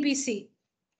triangle DBC.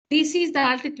 DC is the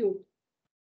altitude.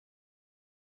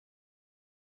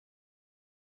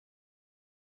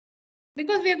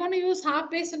 Because we are going to use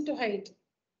half base into height.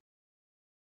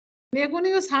 We are going to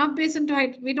use half base into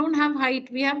height. We don't have height.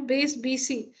 We have base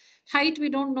BC. Height we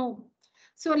don't know.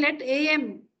 So let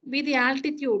AM be the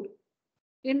altitude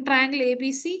in triangle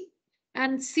ABC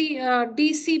and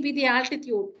DC be the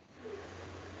altitude.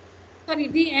 Sorry,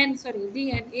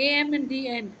 DN, AM and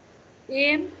DN.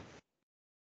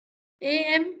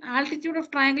 AM altitude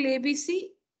of triangle ABC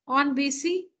on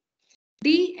BC,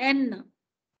 DN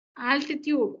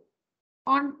altitude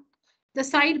on the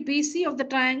side BC of the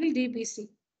triangle DBC.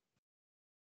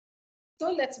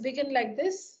 So let's begin like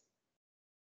this.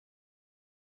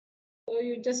 So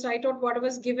you just write out what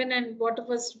was given and what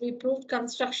was we proved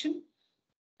construction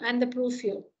and the proof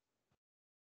here.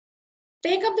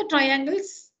 Take up the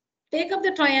triangles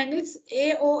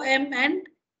AOM and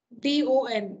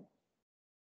DON.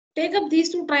 Take up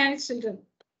these two triangles, children.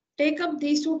 Take up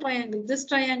these two triangles, this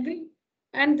triangle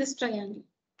and this triangle.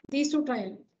 These two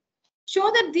triangles.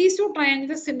 Show that these two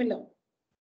triangles are similar.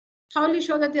 How will you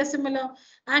show that they are similar?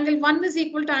 Angle 1 is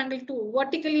equal to angle 2.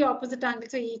 Vertically opposite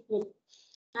angles are equal.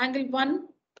 Angle 1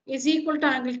 is equal to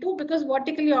angle 2 because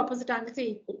vertically opposite angles are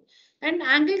equal. And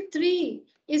angle 3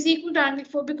 is equal to angle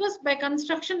 4 because by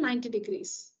construction 90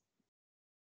 degrees.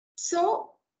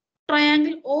 So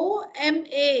triangle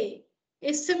OMA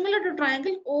is similar to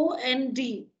triangle OND.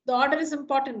 The order is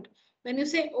important. When you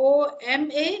say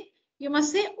OMA, you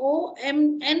must say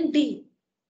OMND.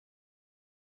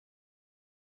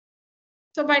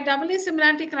 So by AA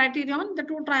similarity criterion, the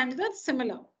two triangles are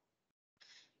similar.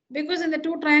 Because in the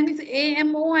two triangles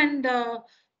AMO and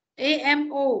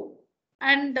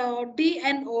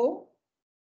DNO,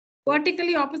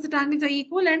 vertically opposite angles are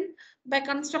equal and by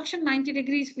construction 90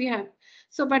 degrees we have.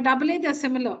 So by AA they are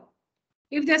similar.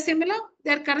 If they are similar,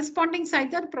 their corresponding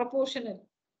sides are proportional.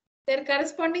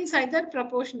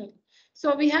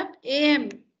 So we have AM.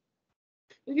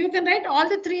 You can write all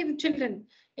the three, children.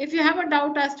 If you have a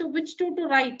doubt as to which two to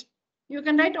write, you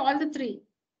can write all the three.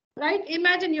 Right?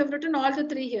 Imagine you have written all the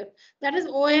three here. That is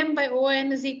OM by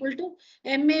ON is equal to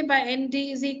MA by ND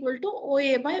is equal to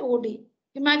OA by OD.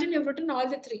 Imagine you have written all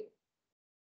the three.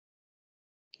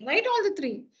 Write all the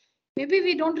three. Maybe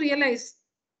we don't realize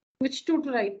which two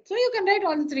to write. So you can write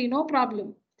all the three, no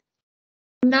problem.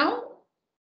 Now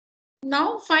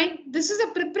fine. This is a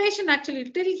preparation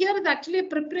actually. Till here is actually a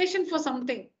preparation for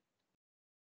something.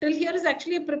 Till here is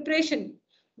actually a preparation.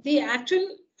 The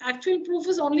actual proof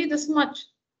is only this much.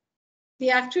 The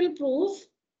actual proof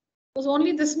was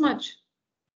only this much.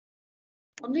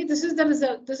 Only this is the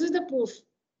result. This is the proof.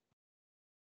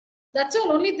 That's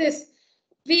all. Only this.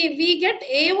 We get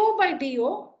AO by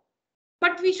DO,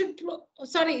 but we should.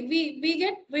 Sorry,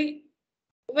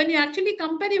 when you actually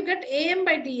compare, you get AM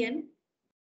by DN.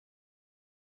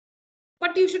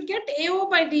 But you should get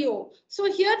AO by DO.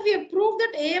 So here we have proved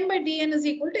that AM by DN is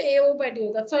equal to AO by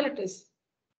DO. That's all it is.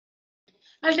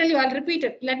 I'll tell you, I'll repeat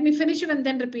it. Let me finish it and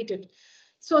then repeat it.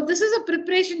 So this is a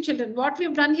preparation, children. What we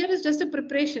have done here is just a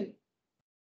preparation.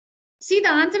 See, the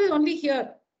answer is only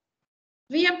here.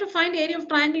 We have to find area of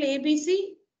triangle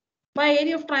ABC by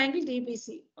area of triangle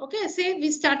DBC. Okay, say we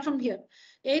start from here.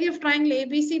 Area of triangle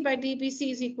ABC by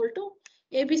DBC is equal to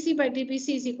ABC by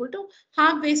DBC is equal to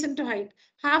half base into height,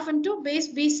 half into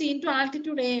base BC into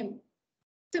altitude AM.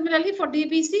 Similarly for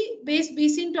DBC, base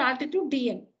BC into altitude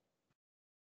DN.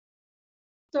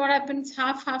 So what happens?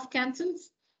 Half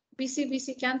cancels,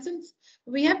 BC cancels.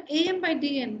 We have AM by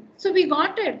DN. So we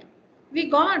got it. We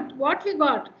got what we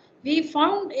got. We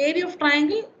found area of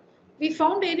triangle. We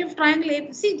found area of triangle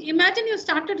ABC. See, imagine you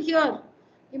started here.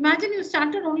 Imagine you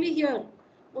started only here.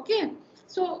 Okay.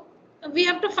 So we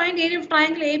have to find area of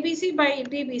triangle ABC by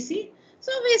DBC.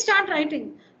 So we start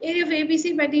writing area of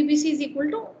ABC by DBC is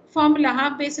equal to formula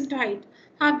half base into height,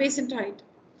 half base into height.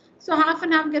 So half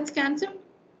and half gets cancelled.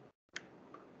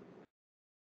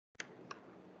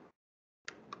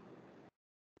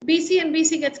 BC and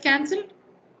BC gets cancelled.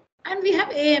 And we have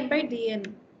AM by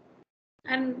DN.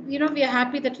 And you know, we are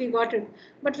happy that we got it.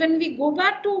 But when we go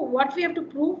back to what we have to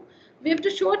prove, we have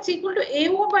to show it's equal to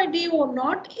AO by DO,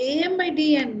 not AM by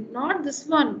DN, not this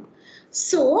one.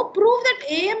 So prove that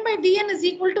AM by DN is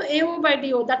equal to AO by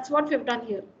DO. That's what we have done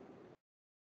here.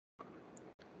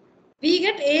 We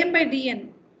get AM by DN.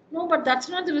 No, but that's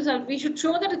not the result. We should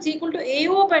show that it's equal to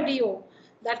AO by DO.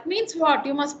 That means what?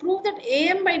 You must prove that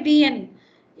AM by DN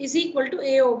is equal to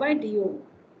AO by DO.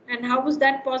 And how is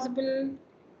that possible?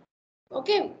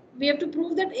 Okay, we have to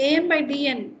prove that AM by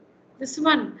DN, this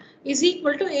one, is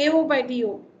equal to AO by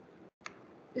DO.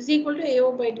 is equal to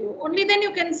AO by DO. Only then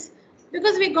you can,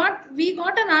 because we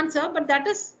got an answer, but that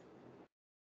is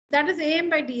AM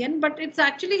by DN, but it's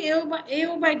actually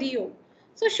AO by DO.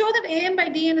 So show that AM by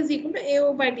DN is equal to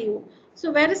AO by DO.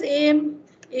 So where is AM,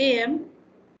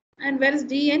 and where is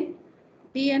DN?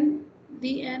 DN,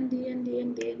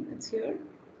 it's here,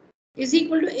 is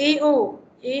equal to AO.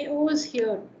 AO is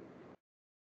here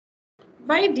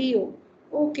by DO.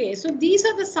 Okay, so these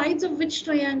are the sides of which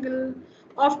triangle?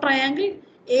 Of triangle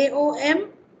AOM.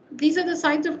 These are the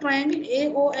sides of triangle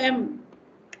AOM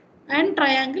and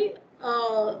triangle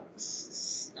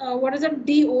what is it?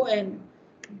 DON.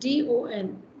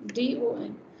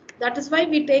 That is why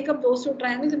we take up those two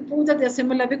triangles and prove that they're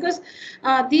similar, because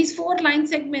these four line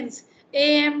segments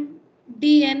AM,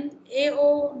 DN,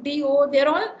 AO, DO, they're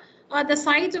all the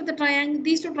sides of the triangle.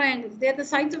 These two triangles, they're the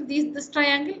sides of this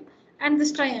triangle and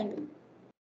this triangle.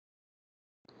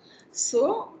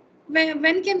 So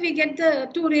when can we get the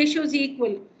two ratios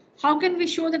equal? How can we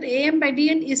show that AM by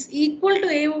DN is equal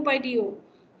to AO by DO?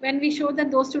 When we show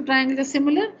that those two triangles are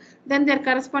similar, then their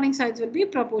corresponding sides will be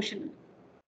proportional.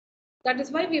 That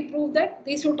is why we prove that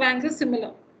these two triangles are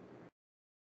similar.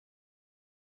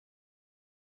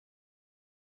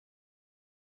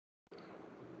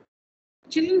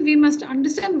 Children, we must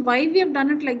understand why we have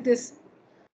done it like this.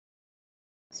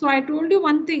 So I told you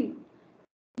one thing.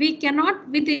 We cannot,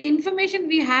 with the information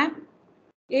we have,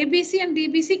 ABC and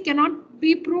DBC cannot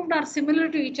be proved are similar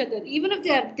to each other. Even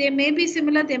if they may be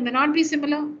similar, they may not be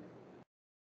similar.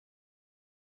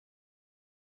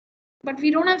 But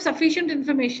we don't have sufficient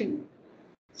information.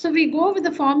 So we go with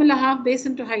the formula half base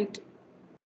into height.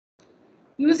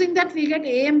 Using that, we get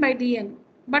AM by DN.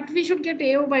 But we should get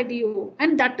AO by DO.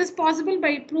 And that is possible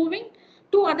by proving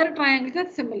two other triangles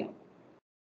are similar.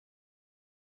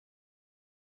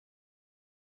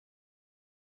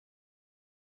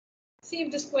 See,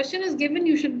 if this question is given,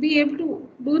 you should be able to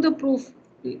do the proof.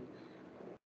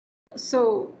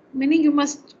 So, meaning you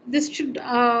must, this should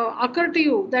occur to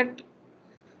you that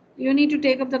you need to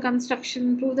take up the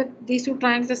construction, prove that these two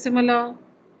triangles are similar.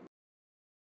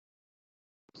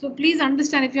 So please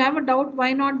understand, if you have a doubt,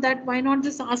 why not that? Why not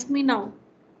just ask me now?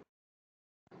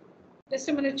 Just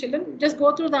a minute, children. Just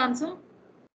go through the answer.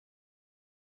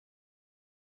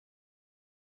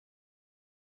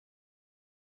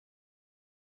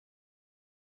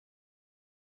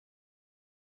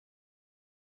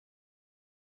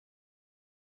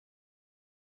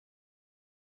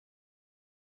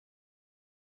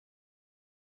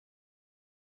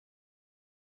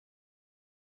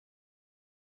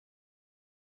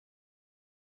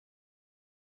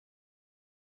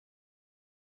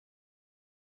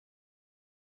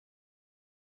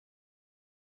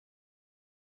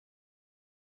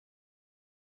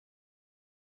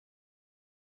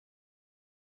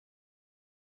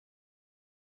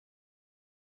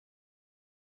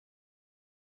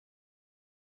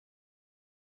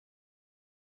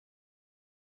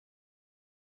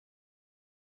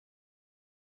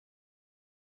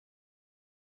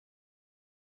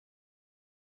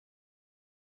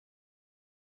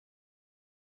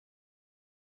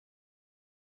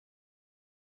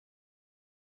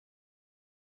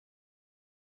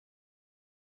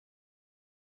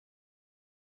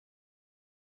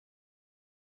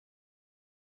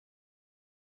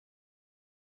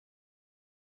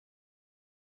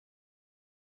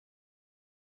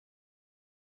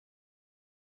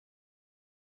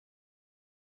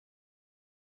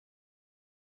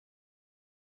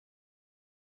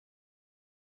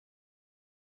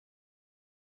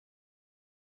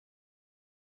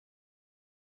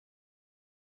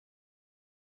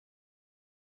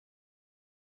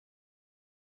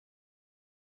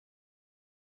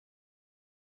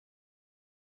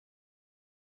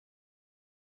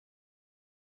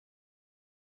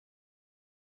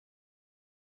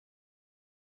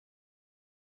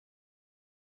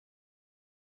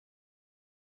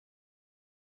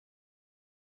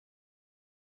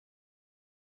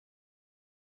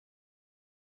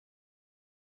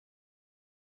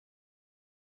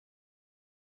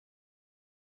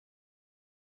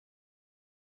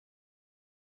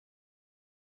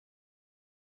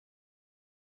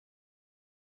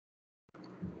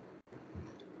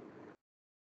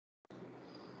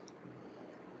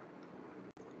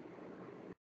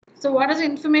 So what is the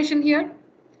information here?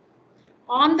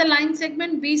 On the line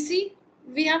segment BC,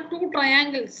 we have two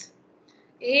triangles,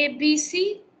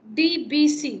 ABC,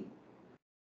 DBC.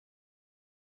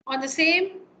 On the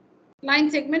same line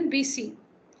segment BC.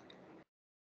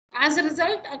 As a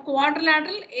result, a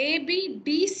quadrilateral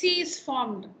ABDC is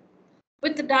formed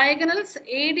with the diagonals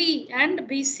AD and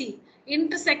BC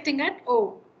intersecting at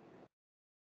O.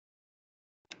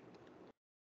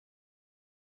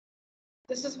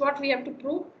 This is what we have to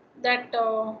prove, that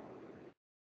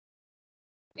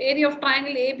area of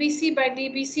triangle ABC by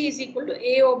DBC is equal to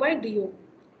AO by DO.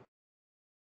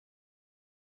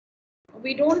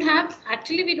 We don't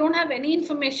have any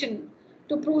information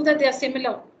to prove that they are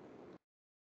similar.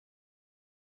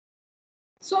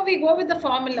 So we go with the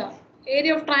formula.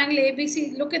 Area of triangle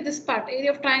ABC, look at this part.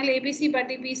 Area of triangle ABC by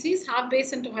DBC is half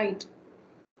base into height.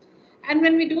 And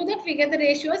when we do that, we get the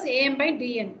ratio as AM by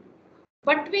DN.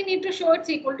 But we need to show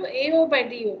it's equal to AO by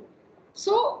DO.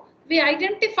 So we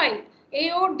identify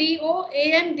AO, DO,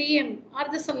 AM, DM are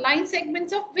the line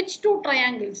segments of which two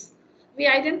triangles. We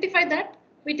identify that,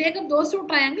 we take up those two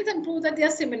triangles and prove that they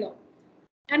are similar.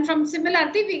 And from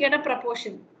similarity, we get a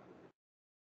proportion.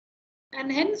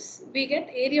 And hence we get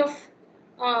area of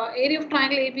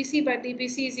triangle ABC by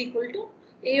DBC is equal to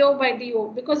AO by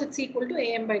DO because it's equal to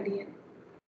AM by DN.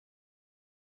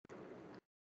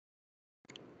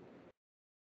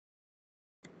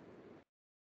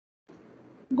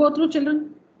 Go through,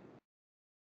 children.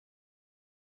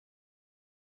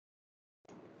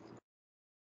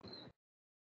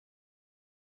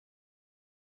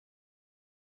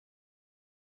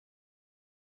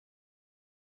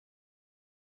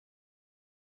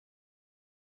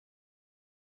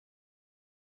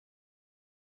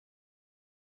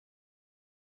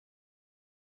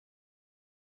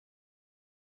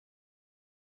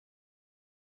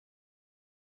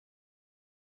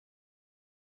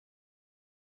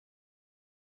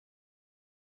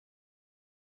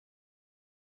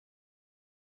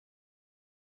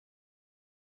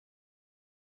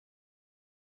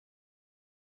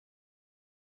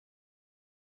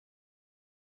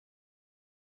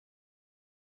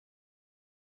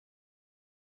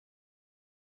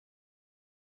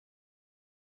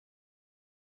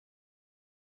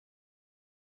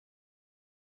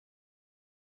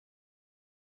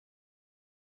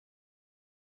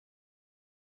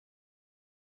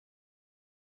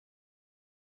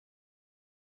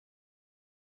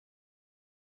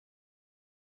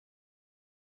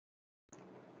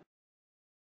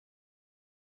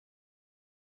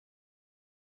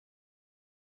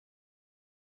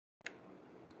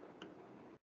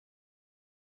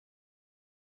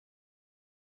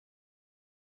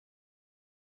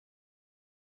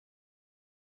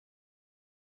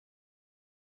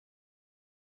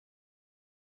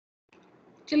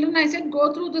 Children, I said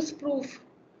go through this proof.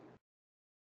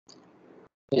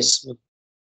 Yes.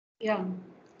 Yeah.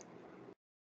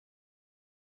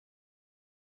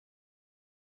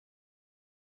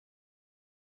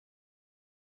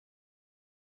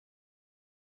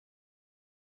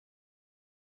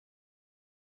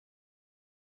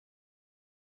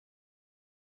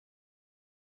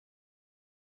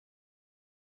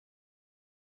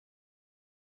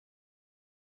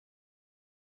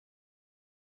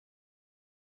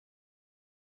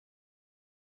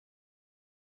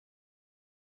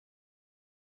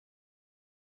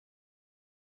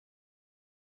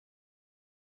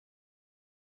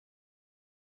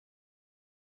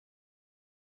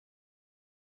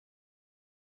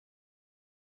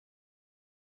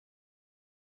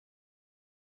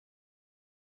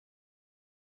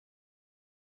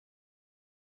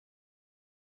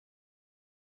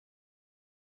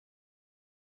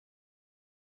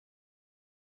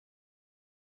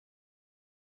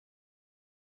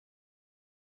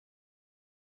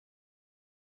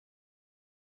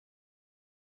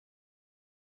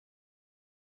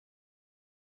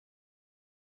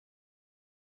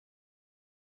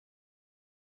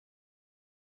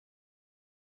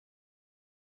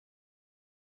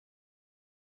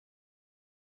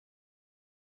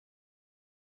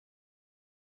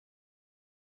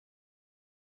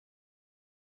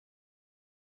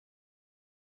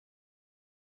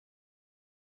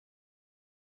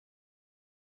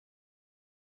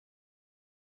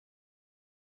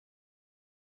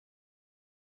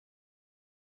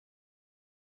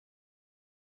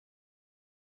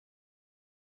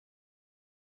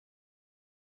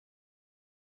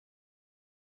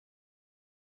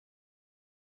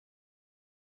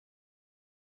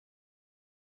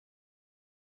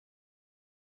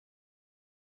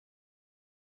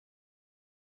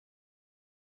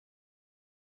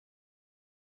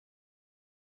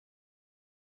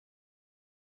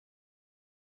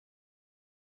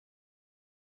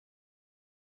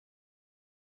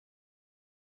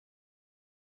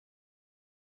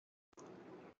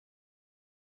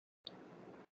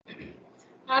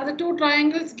 Are the two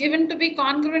triangles given to be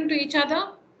congruent to each other?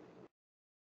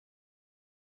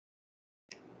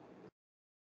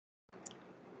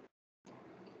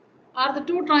 Are the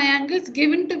two triangles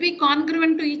given to be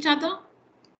congruent to each other?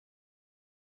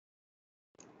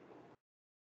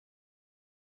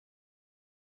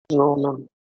 No, no.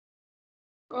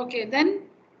 Okay, then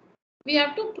we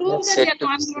have to prove That's that they said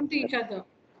are to be congruent to each similar. other.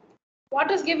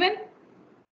 What is given?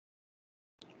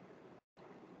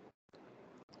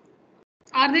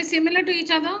 Are they similar to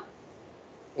each other?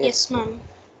 Yes, ma'am.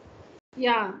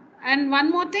 Yeah, and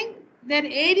one more thing, their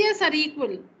areas are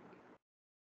equal.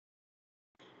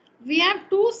 We have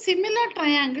two similar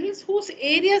triangles whose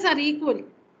areas are equal.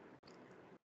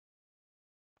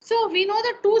 So we know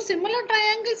that two similar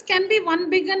triangles can be one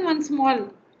big and one small.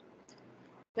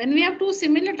 When we have two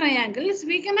similar triangles,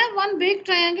 we can have one big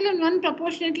triangle and one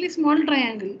proportionately small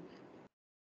triangle.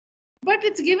 But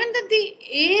it's given that the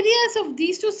areas of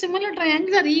these two similar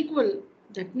triangles are equal.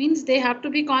 That means they have to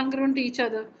be congruent to each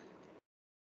other.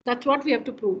 That's what we have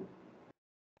to prove.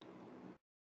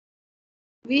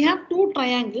 We have two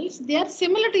triangles. They are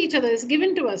similar to each other. It's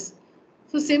given to us.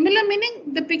 So similar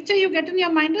meaning the picture you get in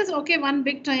your mind is okay, one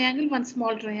big triangle, one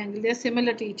small triangle. They're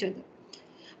similar to each other.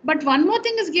 But one more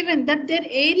thing is given that their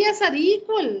areas are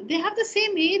equal. They have the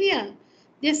same area.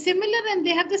 They're similar and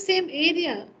they have the same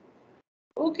area.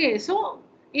 Okay, so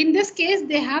in this case,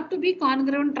 they have to be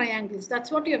congruent triangles.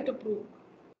 That's what you have to prove.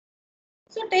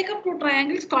 So take up two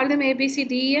triangles, call them A, B, C,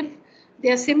 D, E, F.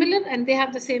 They are similar and they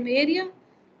have the same area.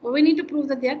 We need to prove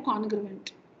that they are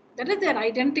congruent. That is, they are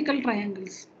identical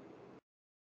triangles.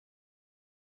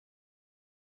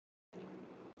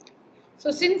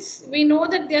 So since we know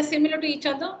that they are similar to each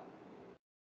other,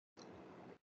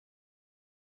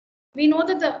 we know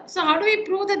that so how do we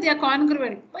prove that they are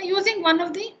congruent? By using one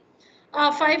of the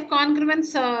 5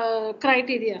 congruence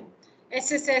criteria: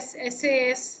 SSS,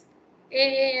 SAS,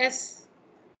 AAS,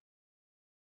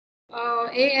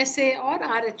 ASA or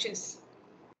RHS.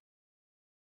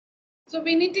 So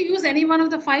we need to use any one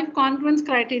of the 5 congruence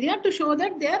criteria to show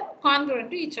that they are congruent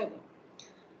to each other.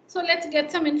 So let's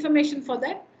get some information for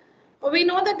that. We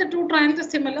know that the two triangles are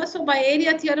similar. So by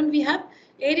area theorem, we have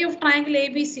area of triangle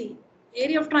ABC.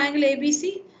 Area of triangle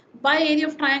ABC by area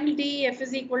of triangle DEF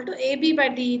is equal to AB by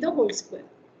DE the whole square.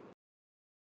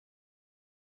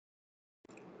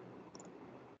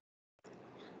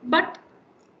 But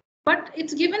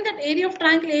it's given that area of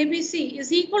triangle ABC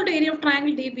is equal to area of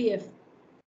triangle DBF.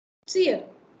 See here.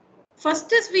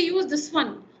 First is we use this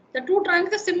one. The two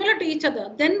triangles are similar to each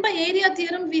other. Then by area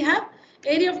theorem, we have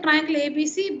area of triangle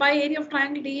ABC by area of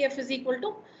triangle DEF is equal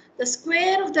to the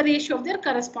square of the ratio of their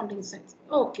corresponding sides.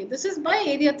 Okay, this is by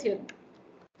area theorem.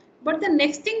 But the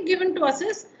next thing given to us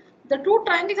is the two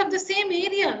triangles have the same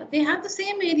area. They have the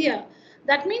same area.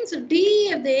 That means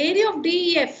DEF, the area of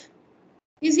DEF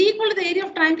is equal to the area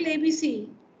of triangle ABC.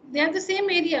 They have the same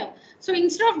area. So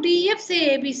instead of DEF,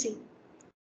 say ABC.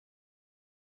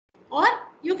 Or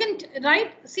you can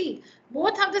write, see,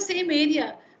 both have the same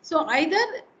area. So either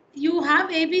you have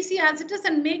ABC as it is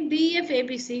and make DEF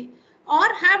ABC,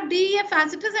 or have DEF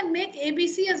as it is and make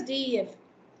ABC as DEF.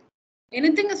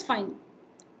 Anything is fine.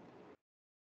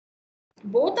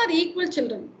 Both are equal,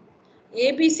 children.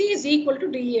 ABC is equal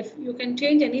to DEF. You can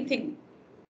change anything.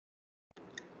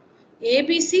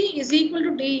 ABC is equal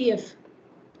to DEF.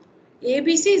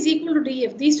 ABC is equal to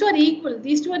DEF. These two are equal.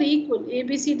 These two are equal.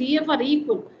 ABC, DEF are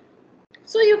equal.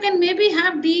 So you can maybe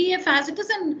have DEF as it is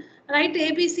and write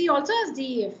ABC also as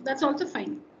DEF. That's also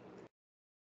fine.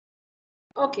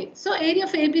 Okay, so area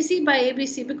of ABC by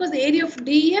ABC, because the area of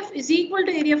DEF is equal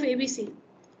to area of ABC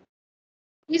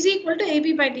is equal to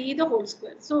AB by DE the whole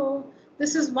square. So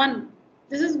this is 1.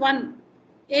 This is 1.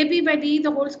 AB by DE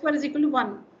the whole square is equal to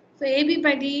 1. So AB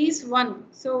by DE is 1.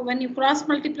 So when you cross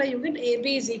multiply, you get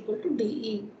AB is equal to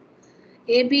DE.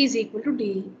 AB is equal to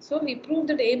DE. So we prove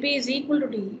that AB is equal to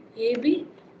DE. AB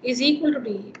is equal to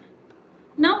DE.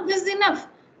 Now this is enough.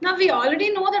 Now we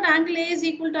already know that angle A is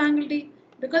equal to angle D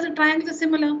because the triangles are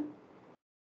similar.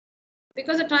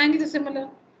 Because the triangles are similar.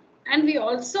 And we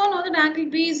also know that angle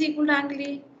B is equal to angle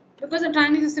E because the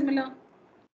triangles are similar.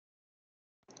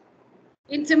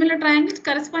 In similar triangles,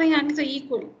 corresponding angles are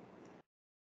equal.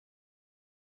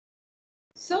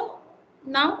 So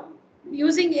now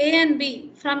using A and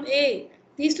B, from A,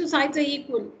 these two sides are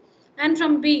equal. And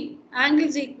from B,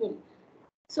 angles equal.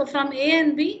 So from A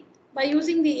and B, by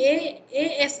using the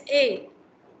ASA,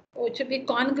 it should be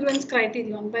congruence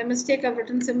criterion. By mistake, I've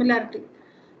written similarity.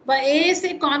 By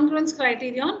ASA congruence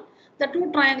criterion, the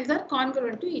two triangles are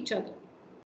congruent to each other.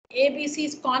 ABC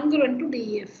is congruent to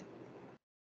DEF.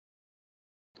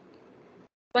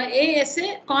 By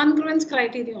ASA congruence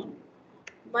criterion.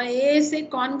 By ASA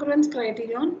congruence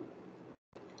criterion,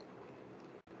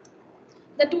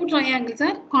 the two triangles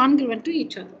are congruent to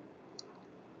each other.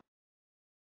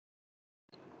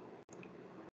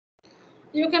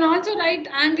 You can also write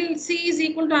angle C is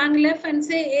equal to angle F and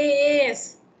say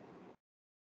AAS.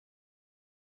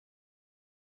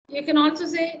 You can also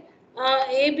say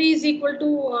AB is equal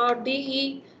to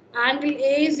DE, angle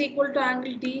A is equal to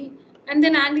angle D, and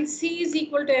then angle C is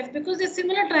equal to F because they're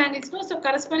similar triangles, no? So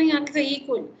corresponding angles are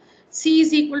equal. C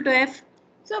is equal to F.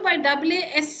 So by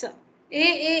AAS,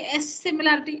 AAS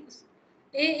similarity,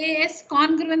 AAS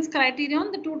congruence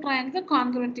criterion, the two triangles are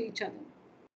congruent to each other.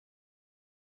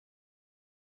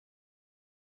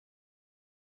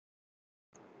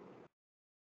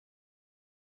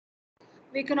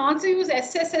 We can also use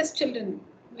SSS, children.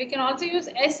 We can also use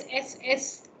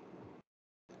SSS.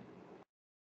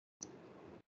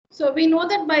 So we know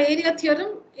that by area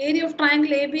theorem, area of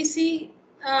triangle ABC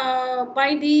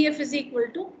by DEF is equal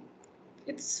to,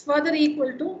 it's further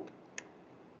equal to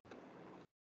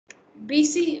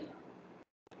BC.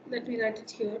 Let me write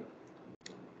it here.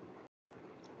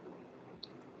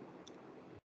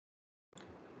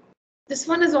 This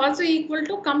one is also equal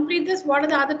to, complete this, what are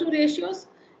the other two ratios?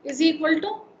 Is equal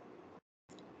to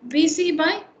BC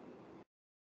by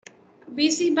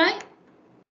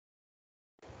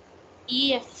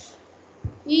EF.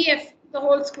 EF the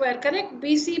whole square, correct?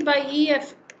 BC by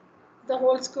EF the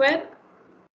whole square.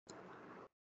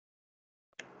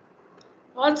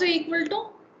 Also equal to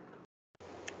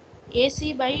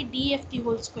AC by DF the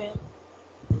whole square.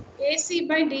 AC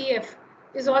by DF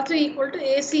is also equal to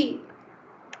AC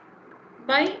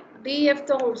by DF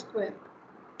the whole square.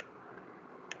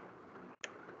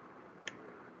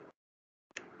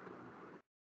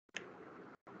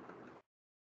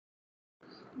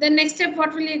 Then next step,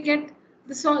 what will you get?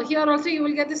 This here also you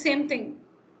will get the same thing.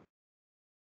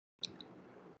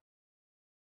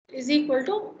 Is equal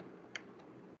to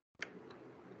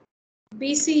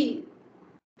BC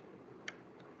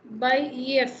by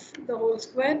EF the whole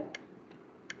square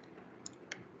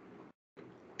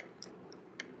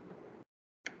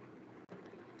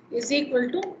is equal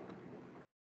to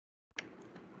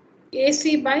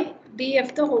AC by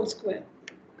DF the whole square.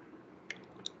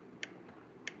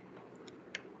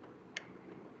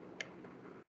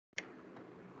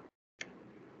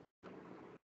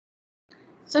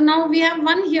 So now we have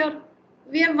one here.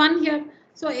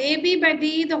 So AB by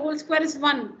DE the whole square is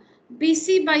 1.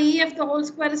 BC by EF the whole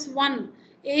square is 1.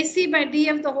 AC by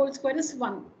DF the whole square is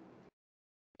 1.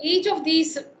 Each of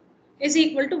these is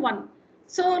equal to 1.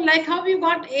 So like how you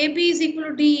got AB is equal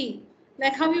to DE,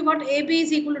 like how you got AB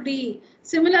is equal to DE,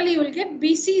 similarly you will get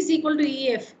BC is equal to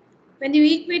EF. When you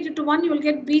equate it to 1, you will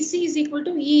get BC is equal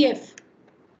to EF.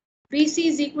 BC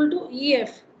is equal to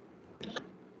EF.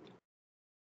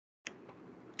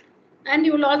 And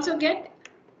you will also get,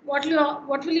 what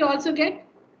will you also get?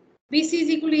 BC is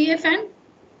equal to EF and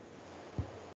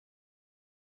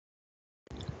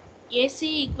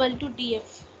AC equal to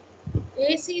DF.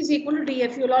 AC is equal to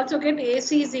DF. You will also get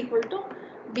AC is equal to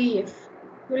DF.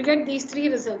 You will get these three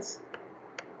results.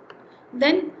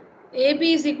 Then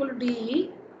AB is equal to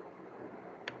DE.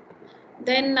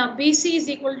 Then BC is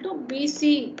equal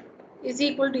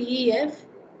to EF.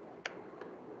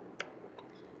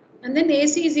 And then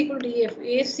AC is equal to DF.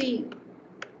 AC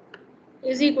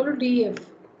is equal to DF.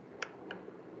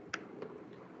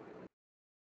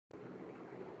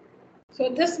 So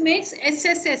this makes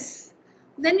SSS.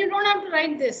 Then you don't have to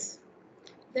write this.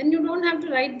 This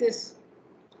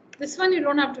one you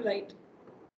don't have to write.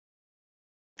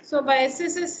 So by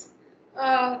SSS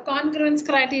congruence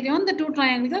criterion, the two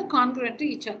triangles are congruent to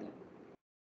each other.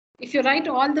 If you write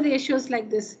all the ratios like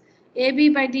this, AB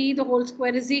by DE the whole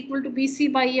square is equal to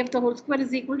BC by EF the whole square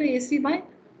is equal to AC by,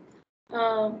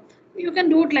 you can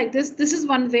do it like this. This is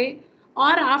one way.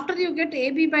 Or after you get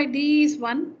AB by DE is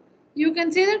 1, you can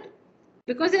say that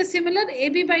because they're similar,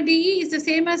 AB by DE is the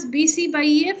same as BC by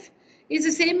EF is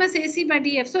the same as AC by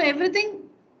DF. So everything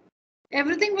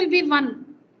will be 1.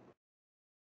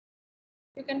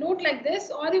 You can do it like this,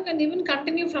 or you can even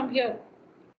continue from here.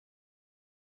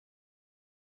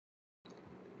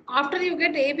 After you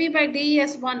get AB by DE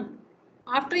as 1,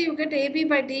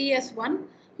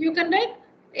 you can write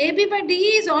AB by DE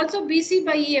is also BC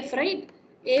by EF, right?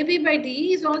 AB by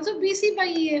DE is also BC by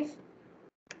EF.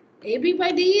 AB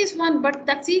by DE is 1, but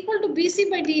that's equal to BC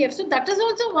by DF, so that is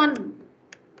also 1.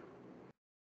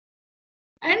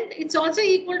 And it's also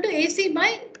equal to AC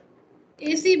by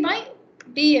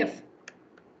DF.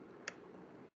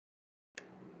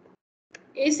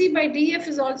 AC by DF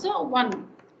is also 1.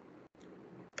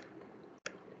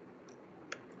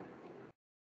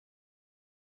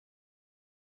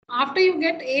 After you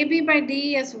get AB by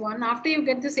DE as 1, after you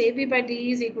get this AB by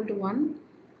DE is equal to 1,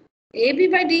 AB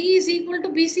by DE is equal to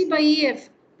BC by EF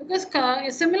because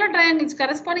similar triangles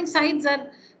corresponding sides are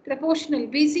proportional,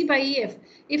 BC by EF.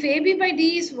 If AB by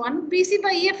DE is 1, BC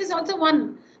by EF is also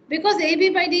 1. Because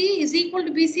AB by DE is equal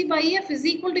to BC by EF is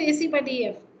equal to AC by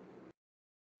DF.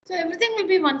 So everything will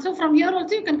be 1. So from here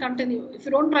also you can continue. If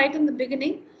you don't write in the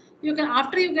beginning, you can,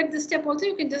 after you get this step also,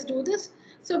 you can just do this.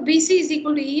 So BC is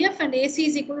equal to EF and AC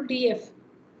is equal to DF.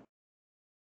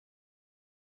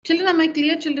 Children, am I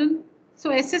clear, children?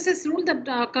 So SSS rule that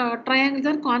triangles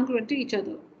are congruent to each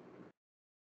other.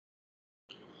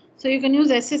 So you can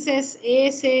use SSS,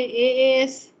 ASA,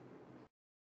 AAS,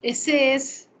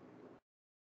 SAS.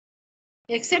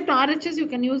 Except RHS, you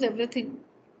can use everything.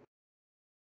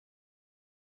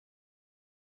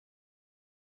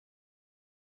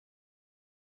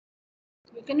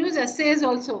 You can use SAS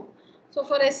also. So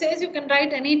for SAS, you can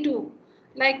write any two.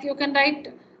 Like you can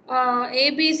write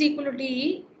AB is equal to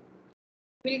DE.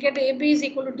 We'll get AB is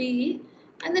equal to DE.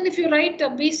 And then if you write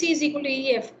BC is equal to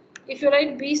EF, if you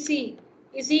write BC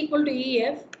is equal to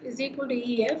EF,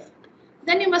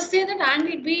 then you must say that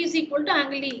angle B is equal to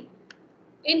angle E.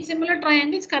 In similar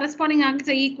triangles, corresponding angles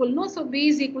are equal, no? So B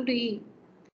is equal to E.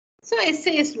 So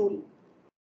SAS rule.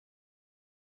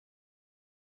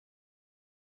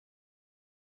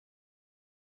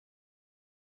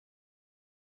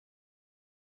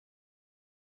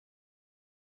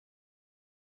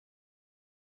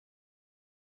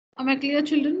 Am I clear,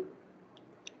 children?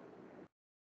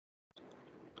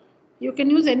 You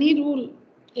can use any rule,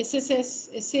 SSS,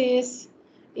 SAS,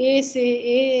 ASA,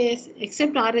 AAS,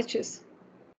 except RHS.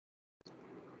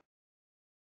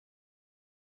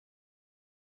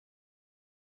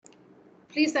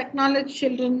 Please acknowledge,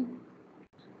 children.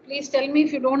 Please tell me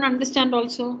if you don't understand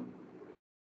also.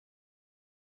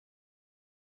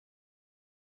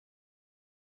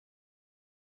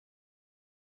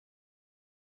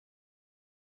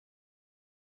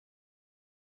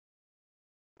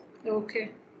 Okay.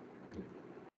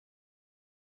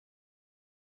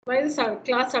 Why this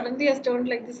class suddenly has turned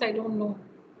like this, I don't know.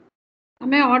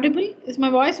 Am I audible? Is my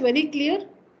voice very clear?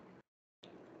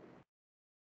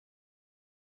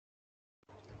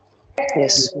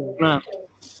 Yes. Ma'am.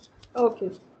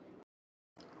 Okay.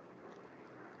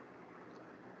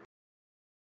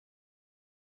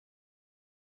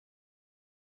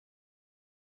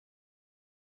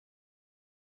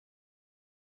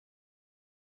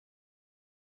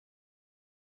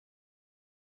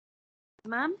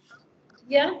 Ma'am?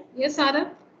 Yeah. Yes,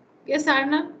 Sarah. Yes,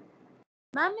 Arna.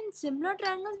 Ma'am, in similar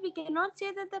triangles, we cannot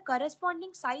say that the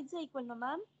corresponding sides are equal, no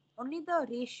ma'am? Only the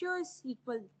ratio is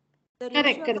equal. The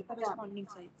ratio of the corresponding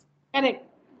sides. Correct.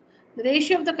 The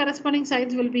ratio of the corresponding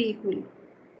sides will be equal.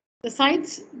 The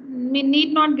sides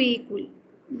need not be equal.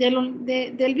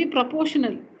 They'll be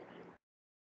proportional.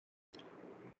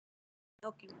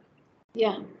 Okay, ma'am.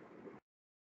 Yeah.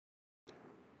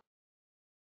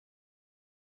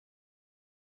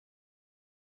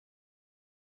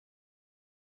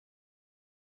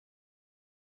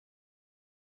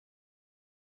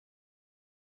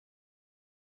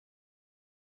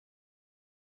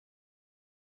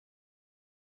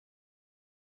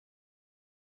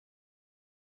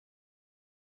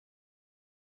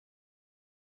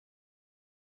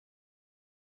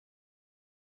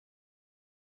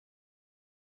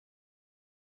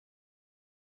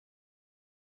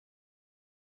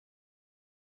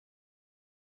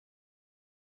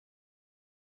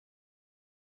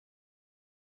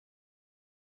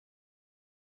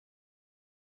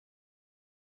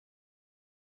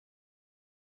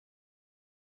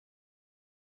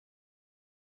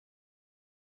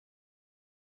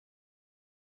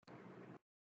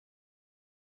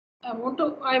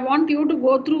 I want you to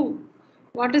go through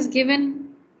what is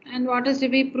given and what is to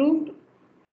be proved.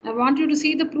 I want you to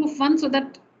see the proof one so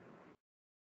that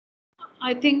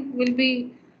I think will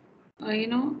be,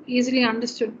 easily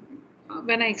understood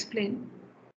when I explain.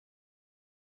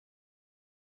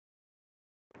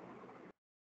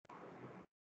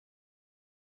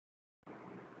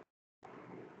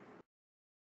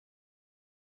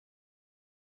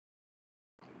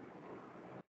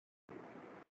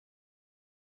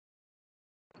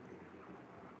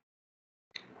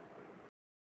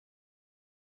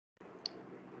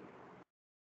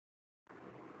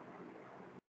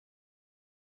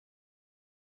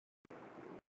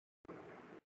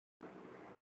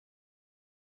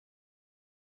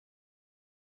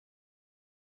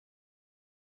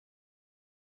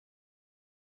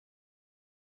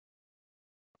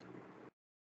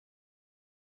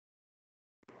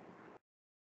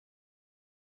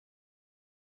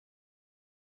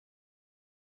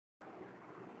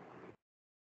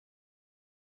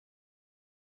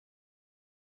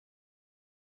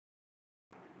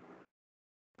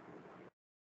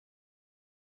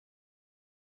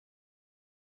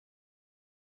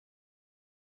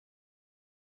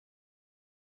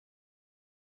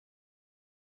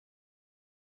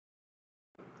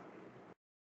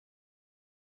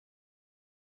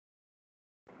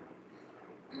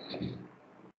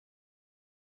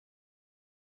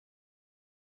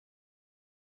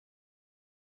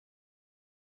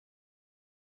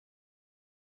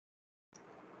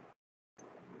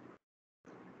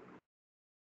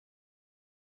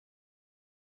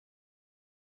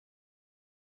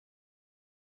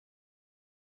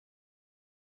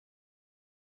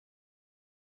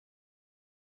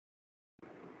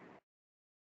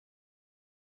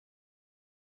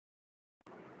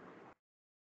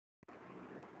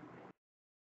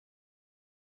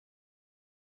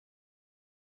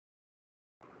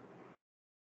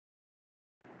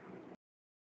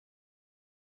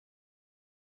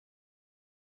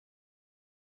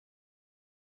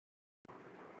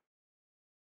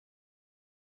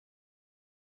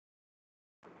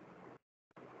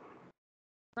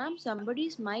 Ma'am,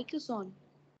 somebody's mic is on.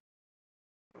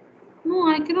 No,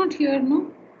 I cannot hear,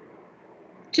 no.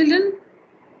 Children,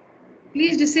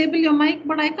 please disable your mic,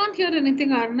 but I can't hear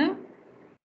anything, Arna.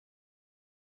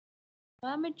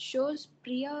 Ma'am, it shows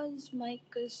Priya's mic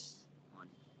is on.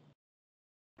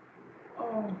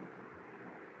 Oh.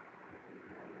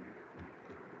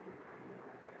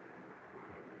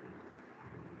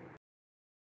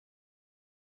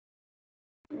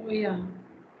 Oh, yeah.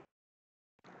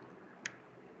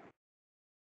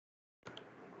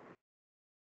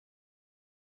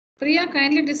 Priya,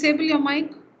 kindly disable your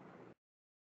mic.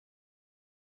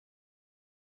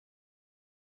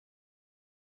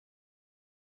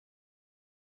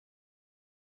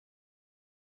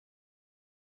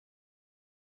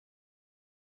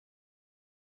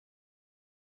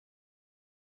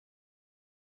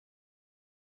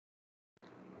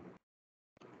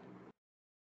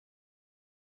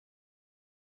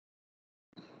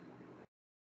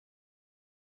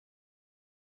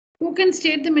 Who can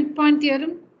state the midpoint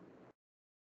theorem?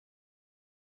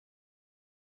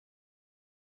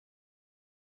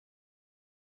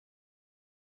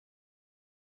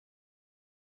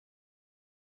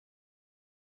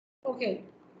 Okay.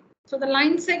 So the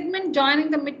line segment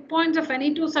joining the midpoints of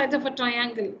any two sides of a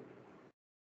triangle.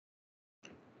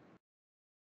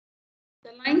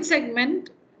 The line segment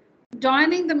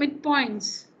joining the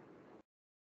midpoints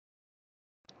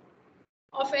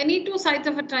of any two sides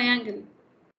of a triangle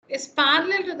is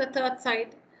parallel to the third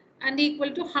side and equal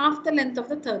to half the length of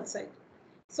the third side.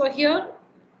 So here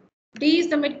D is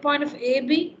the midpoint of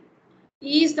AB,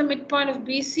 E is the midpoint of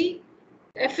BC,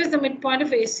 F is the midpoint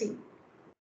of AC.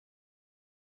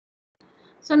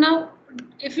 So now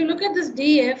if you look at this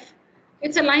DF,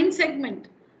 it's a line segment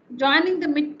joining the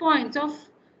midpoints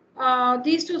of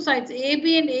these two sides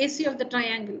AB and AC of the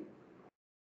triangle.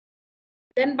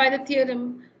 Then by the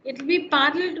theorem, it will be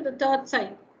parallel to the third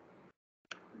side.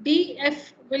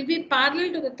 DF will be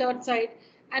parallel to the third side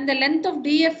and the length of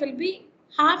DF will be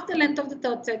half the length of the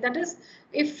third side. That is,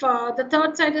 if the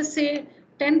third side is say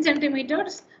 10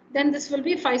 centimeters, then this will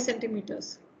be 5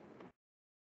 centimeters.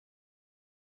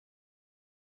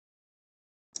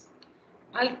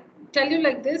 I'll tell you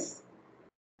like this.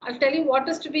 I'll tell you what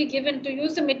is to be given to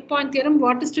use the midpoint theorem,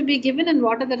 what is to be given and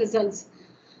what are the results.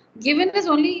 Given is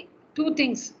only two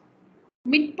things.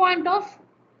 Midpoint of,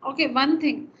 okay, one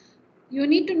thing. You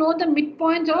need to know the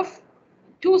midpoint of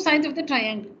two sides of the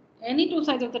triangle, any two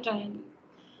sides of the triangle.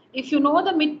 If you know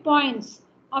the midpoints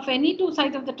of any two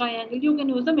sides of the triangle, you can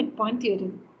use the midpoint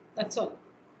theorem. That's all.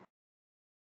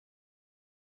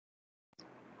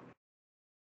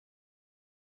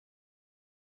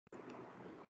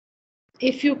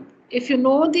 If you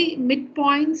know the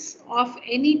midpoints of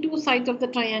any two sides of the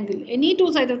triangle,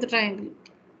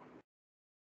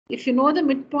 if you know the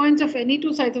midpoints of any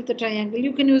two sides of the triangle,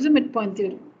 you can use the midpoint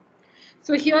theorem.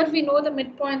 So here we know the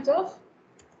midpoints of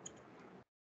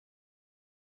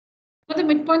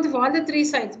all the three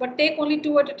sides, but take only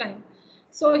two at a time.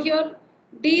 So here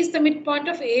D is the midpoint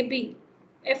of AB,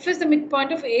 F is the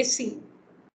midpoint of AC.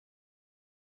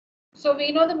 So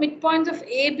we know the midpoints of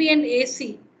AB and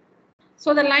AC.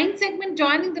 So the line segment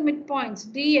joining the midpoints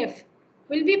DF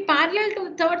will be parallel to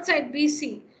the third side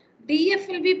BC. DF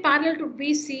will be parallel to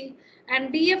BC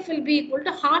and DF will be equal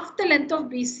to half the length of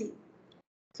BC.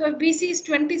 So if BC is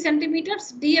 20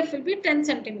 centimeters, DF will be 10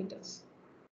 centimeters.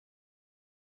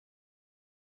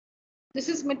 This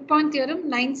is midpoint theorem,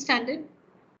 9th standard.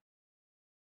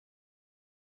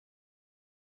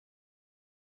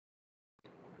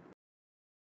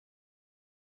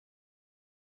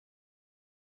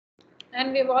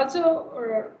 And we've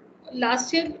also,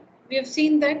 last year, we have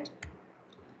seen that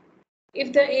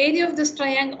if the area of this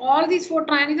triangle, all these four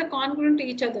triangles are congruent to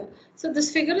each other. So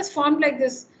this figure is formed like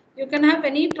this. You can have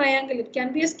any triangle. It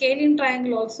can be a scalene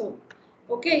triangle also.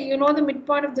 Okay, you know the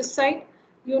midpoint of this side.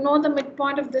 You know the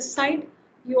midpoint of this side.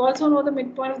 You also know the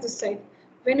midpoint of this side.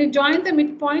 When you join the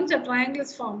midpoints, a triangle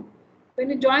is formed. When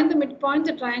you join the midpoints,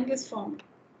 a triangle is formed.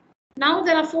 Now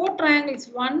there are four triangles.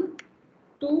 1,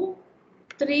 2,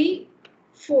 3,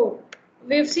 4.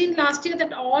 We have seen last year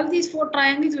that all these four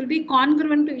triangles will be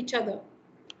congruent to each other.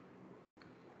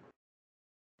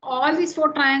 All these four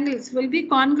triangles will be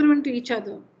congruent to each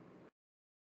other.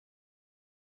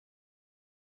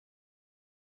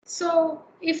 So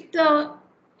if the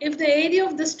area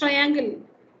of this triangle,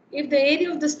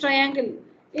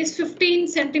 is 15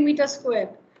 centimeters square,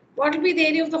 what will be the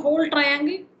area of the whole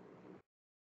triangle?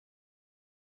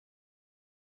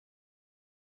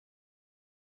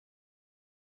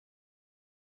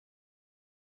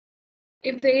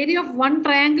 If the area of one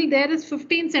triangle there is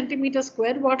 15 centimeters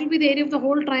square, what will be the area of the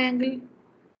whole triangle?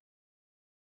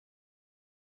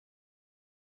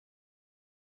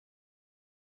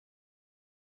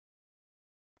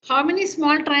 How many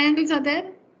small triangles are there?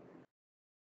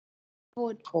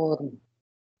 4. 4.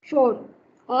 4.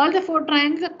 All the 4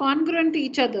 triangles are congruent to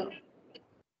each other.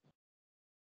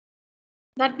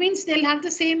 That means they'll have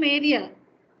the same area.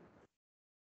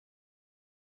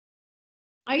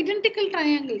 Identical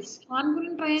triangles.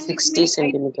 Congruent triangles 60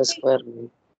 centimeters square.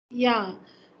 Yeah.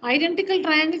 Identical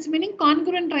triangles meaning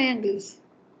congruent triangles.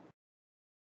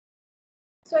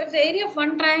 So if the area of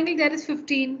one triangle there is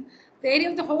 15, the area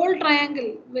of the whole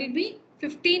triangle will be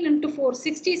 15 into 4,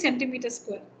 60 centimeters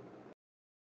square.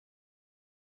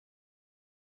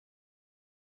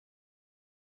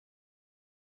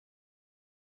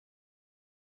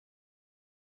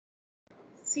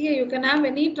 See, you can have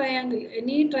any triangle.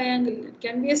 It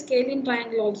can be a scalene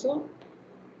triangle also.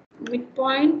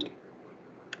 Midpoint,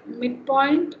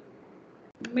 midpoint,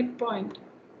 midpoint.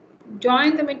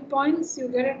 Join the midpoints, you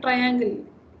get a triangle.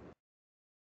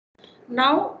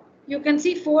 Now you can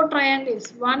see 4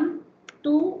 triangles. 1,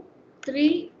 2,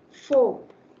 3, 4.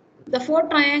 The 4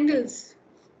 triangles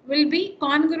will be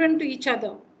congruent to each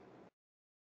other.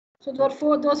 So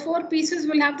those four pieces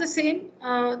will have the same,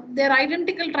 they're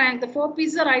identical triangle. The 4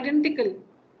 pieces are identical.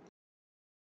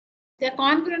 They're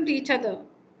congruent to each other.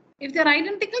 If they're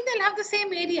identical, they'll have the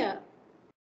same area.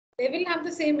 They will have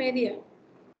the same area.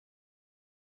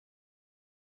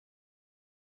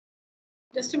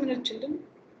 Just a minute, children.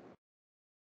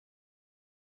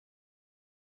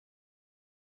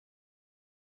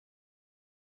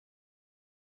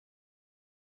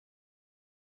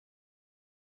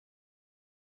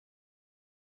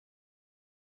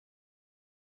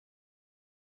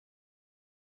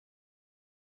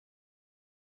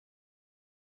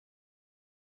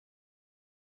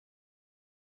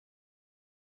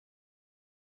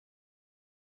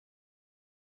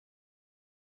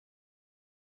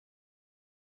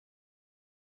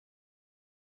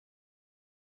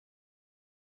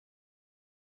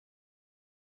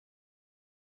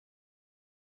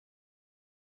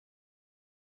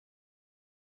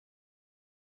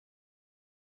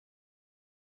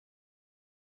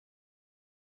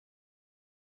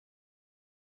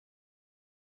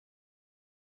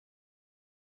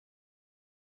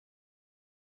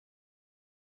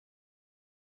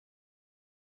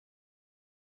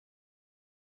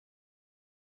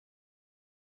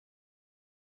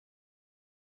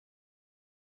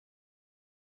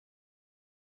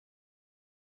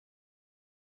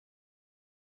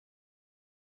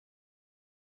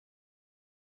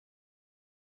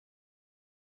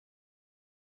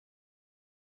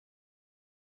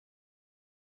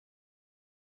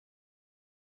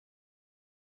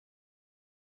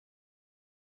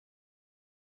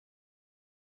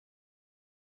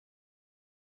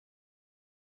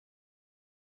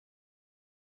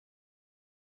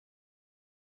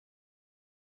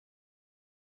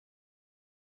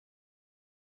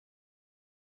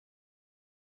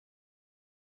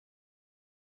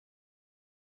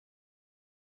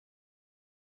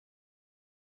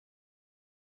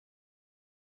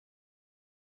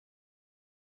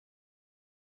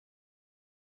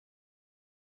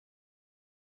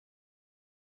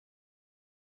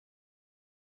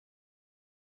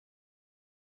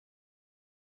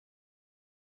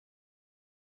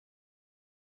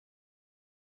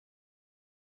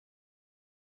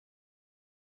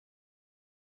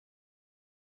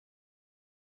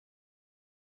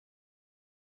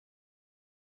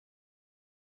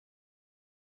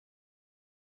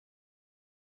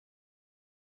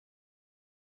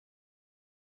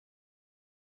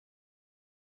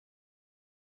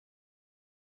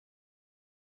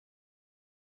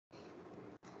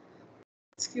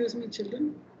 Excuse me,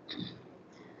 children.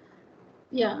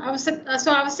 Yeah, I was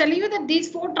telling you that these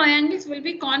 4 triangles will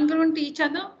be congruent to each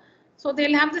other, so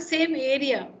they'll have the same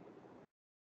area.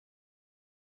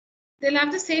 They'll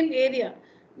have the same area.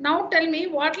 Now tell me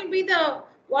what will be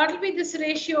this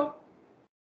ratio?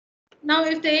 Now,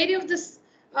 if the area of this,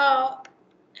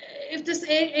 if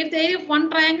the area of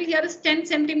one triangle here is 10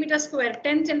 centimeters square,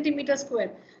 10 centimeters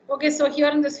square. Okay, so here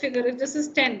in this figure, if this is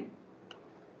 10,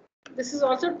 this is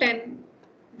also 10.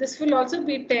 This will also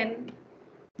be 10.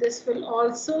 This will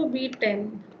also be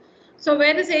 10. So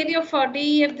where is area of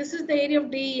DEF? This is the area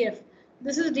of DEF.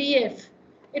 This is DEF.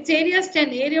 Its area is 10.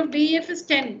 Area of DEF is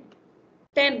 10.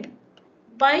 10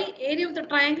 by area of the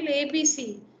triangle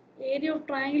ABC. Area of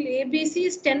triangle ABC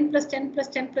is 10 plus 10 plus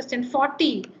 10 plus 10,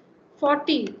 40.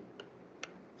 40.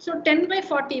 So 10 by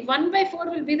 40, 1 by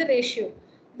 4 will be the ratio.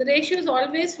 The ratio is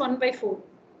always 1 by 4.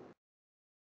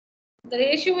 The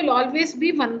ratio will always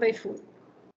be 1 by 4.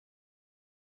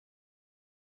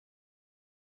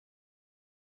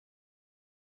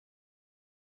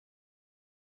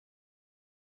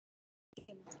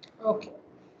 Okay.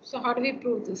 So how do we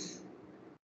prove this?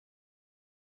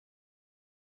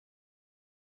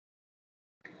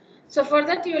 So for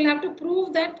that you will have to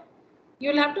prove that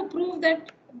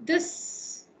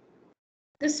this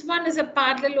one is a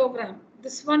parallelogram.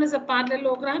 This one is a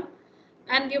parallelogram,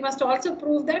 and you must also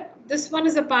prove that this one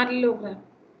is a parallelogram.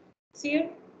 See here,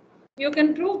 you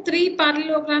can prove 3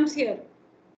 parallelograms here.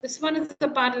 This one is a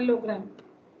parallelogram.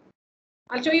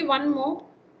 I'll show you one more.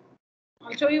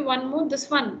 This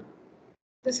one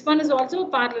is also a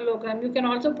parallelogram. You can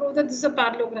also prove that this is a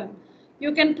parallelogram.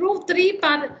 You can prove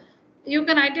you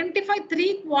can identify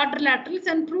 3 quadrilaterals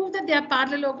and prove that they are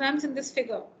parallelograms in this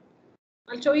figure.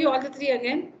 I'll show you all the 3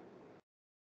 again.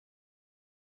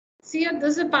 See here,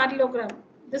 this is a parallelogram.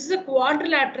 This is a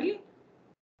quadrilateral,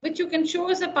 which you can show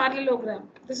as a parallelogram.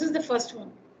 This is the first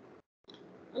one.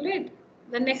 All right,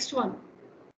 the next one.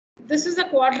 This is a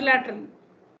quadrilateral,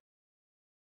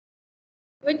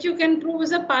 which you can prove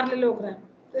as a parallelogram.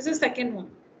 This is the second one.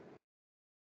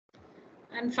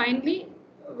 And finally,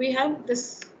 we have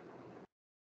this,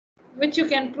 which you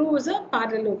can prove as a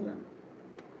parallelogram.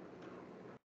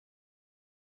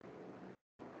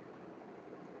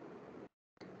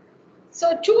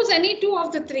 So choose any 2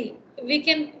 of the 3. We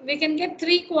can get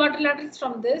 3 quadrilaterals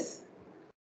from this.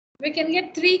 We can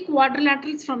get 3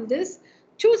 quadrilaterals from this.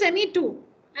 Choose any 2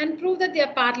 and prove that they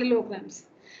are parallelograms.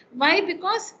 Why?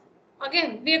 Because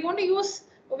again we are going to use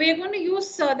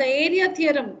the area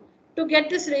theorem to get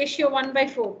this ratio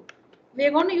 1/4. We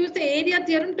are going to use the area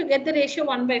theorem to get the ratio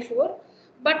 1/4.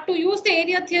 But to use the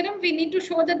area theorem, we need to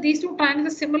show that these 2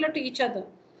 triangles are similar to each other.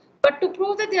 But to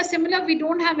prove that they are similar, we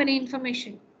don't have any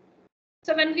information.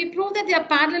 So when we prove that they are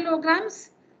parallelograms,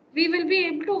 we will be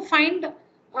able to find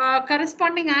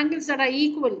corresponding angles that are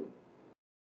equal.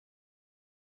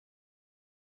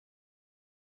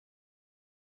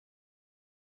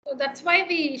 So that's why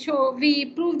we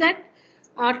prove that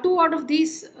 2 out of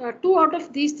these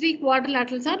 3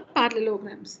 quadrilaterals are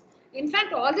parallelograms. In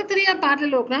fact, all the 3 are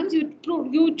parallelograms. You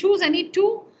choose any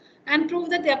 2 and prove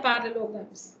that they are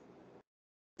parallelograms.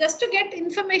 Just to get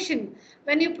information,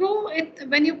 when you prove 2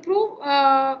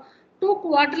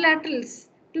 quadrilaterals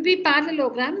to be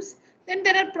parallelograms, then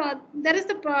there is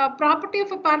the property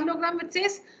of a parallelogram which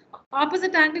says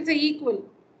opposite angles are equal.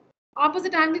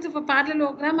 Opposite angles of a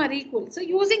parallelogram are equal. So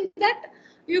using that,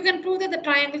 you can prove that the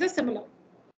triangles are similar.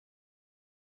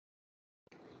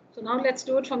 So now let's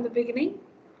do it from the beginning.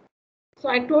 So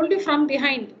I told you from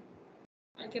behind.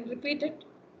 I can repeat it.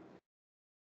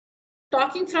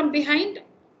 Talking from behind,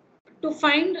 to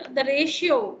find the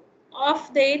ratio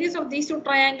of the areas of these 2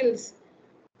 triangles,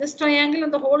 this triangle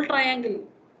and the whole triangle.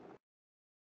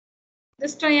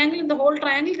 This triangle and the whole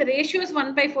triangle, the ratio is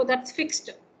 1/4, that's fixed.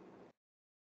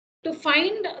 To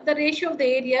find the ratio of the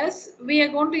areas, we are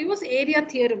going to use area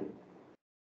theorem.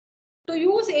 To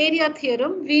use area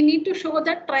theorem, we need to show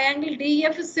that triangle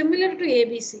DEF is similar to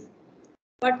ABC.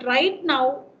 But right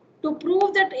now, to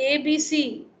prove that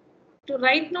ABC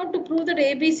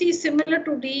is similar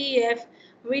to DEF,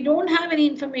 we don't have any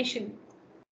information.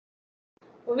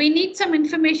 We need some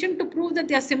information to prove that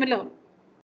they are similar.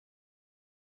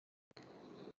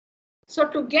 So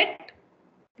to get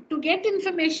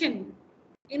information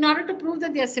in order to prove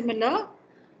that they are similar,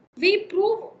 we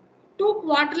prove 2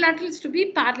 quadrilaterals to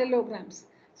be parallelograms,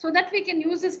 so that we can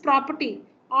use this property,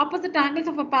 opposite angles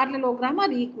of a parallelogram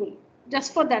are equal,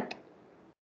 just for that.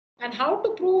 And how to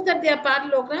prove that they are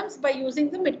parallelograms? By using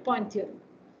the midpoint theorem.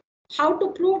 How to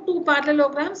prove 2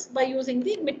 parallelograms? By using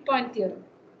the midpoint theorem.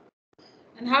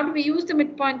 And how do we use the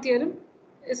midpoint theorem?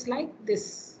 It's like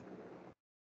this.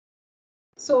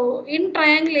 So in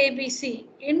triangle ABC,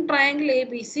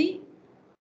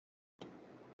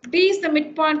 D is the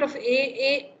midpoint of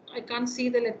A. I can't see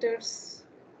the letters.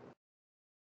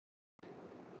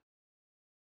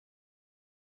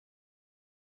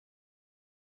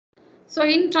 So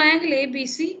in triangle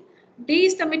ABC, D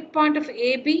is the midpoint of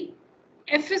AB,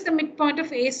 F is the midpoint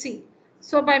of AC.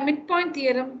 So by midpoint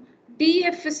theorem,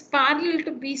 DF is parallel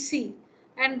to BC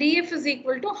and DF is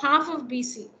equal to half of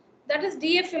BC. That is,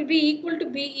 DF will be equal to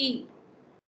BE.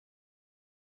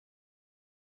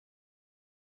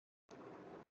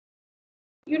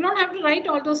 You don't have to write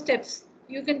all those steps.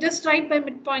 You can just write by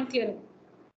midpoint theorem.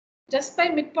 Just by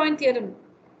midpoint theorem.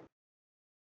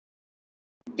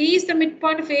 D is the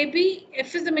midpoint of AB,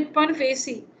 F is the midpoint of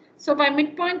AC. So by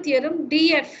midpoint theorem,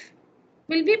 DF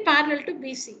will be parallel to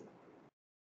BC.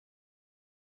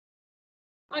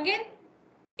 Again,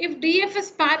 if DF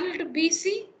is parallel to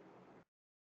BC,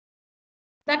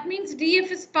 that means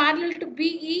DF is parallel to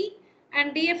BE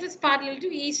and DF is parallel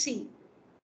to EC.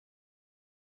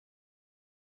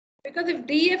 Because if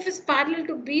DF is parallel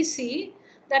to BC,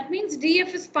 That means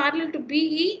DF is parallel to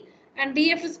BE and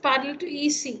DF is parallel to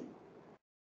EC.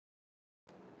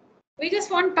 We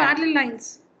just want parallel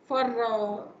lines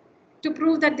for to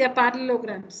prove that they are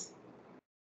parallelograms.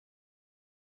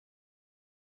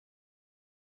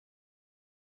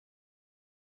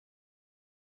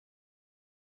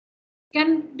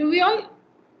 Do we all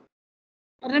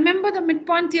remember the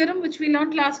midpoint theorem which we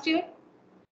learned last year?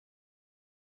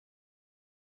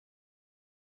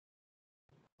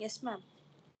 Yes, ma'am.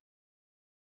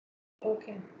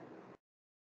 Okay.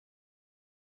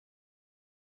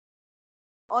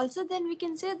 Also, then we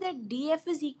can say that DF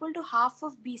is equal to half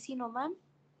of BC, no, ma'am?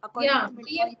 According Yeah, to midpoint.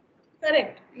 DF,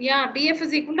 correct. Yeah, DF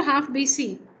is equal to half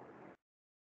BC.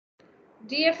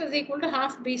 DF is equal to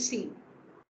half BC.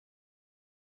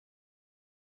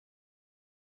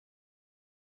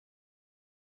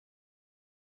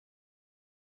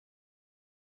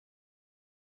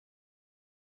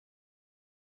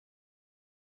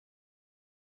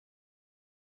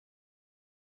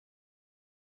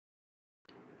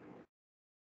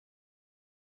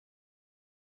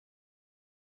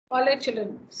 All right,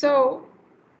 children. So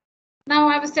now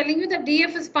I was telling you that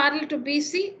DF is parallel to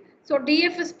BC. So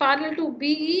DF is parallel to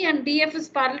BE and DF is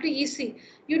parallel to EC.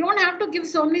 You don't have to give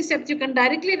so many steps. You can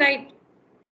directly write.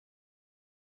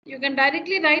 You can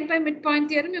directly write by midpoint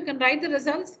theorem. You can write the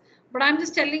results. But I'm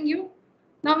just telling you.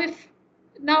 Now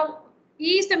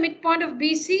E is the midpoint of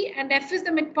BC and F is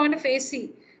the midpoint of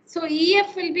AC. So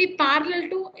EF will be parallel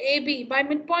to AB. By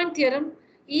midpoint theorem,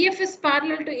 EF is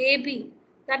parallel to AB.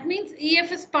 That means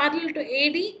EF is parallel to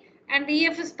AD and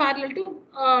EF is parallel to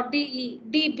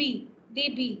DB.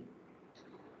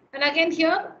 And again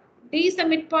here, D is the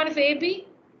midpoint of AB,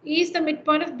 E is the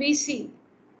midpoint of BC.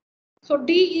 So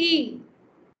DE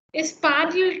is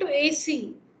parallel to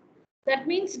AC. That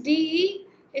means DE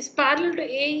is parallel to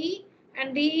AE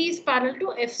and DE is parallel to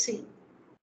FC.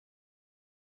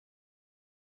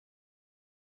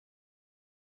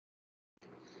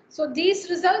 So these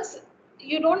results,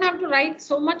 you don't have to write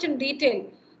so much in detail.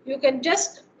 You can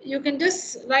just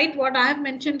write what I have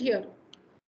mentioned here.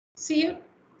 See here,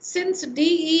 since D,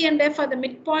 E and F are the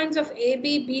midpoints of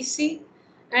AB, BC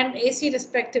and AC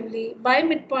respectively, by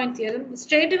midpoint theorem,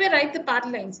 straight away write the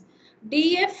parallel lines.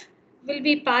 DF will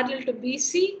be parallel to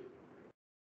BC,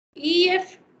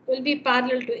 EF will be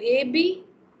parallel to AB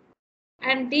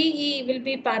and DE will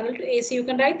be parallel to AC. You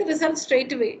can write the results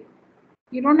straight away.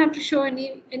 You don't have to show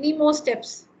any more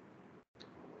steps.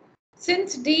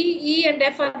 Since D, E and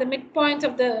F are the midpoints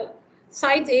of the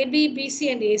sides AB,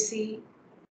 BC and AC,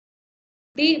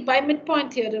 by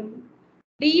midpoint theorem,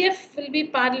 DF will be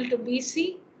parallel to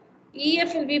BC,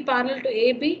 EF will be parallel to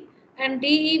AB and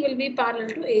DE will be parallel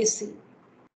to AC.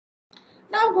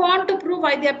 Now go on to prove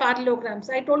why they are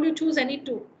parallelograms. I told you choose any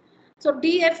two. So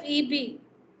DFEB.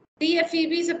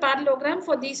 DFEB is a parallelogram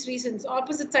for these reasons.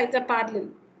 Opposite sides are parallel.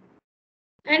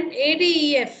 And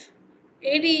ADEF.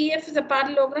 ADEF is a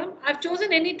parallelogram. I've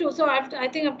chosen any two, so I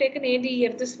think I've taken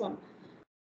ADEF, this one.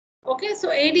 Okay, so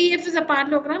ADEF is a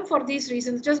parallelogram for these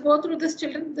reasons. Just go through this,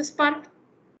 children, this part.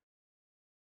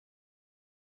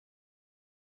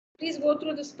 Please go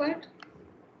through this part.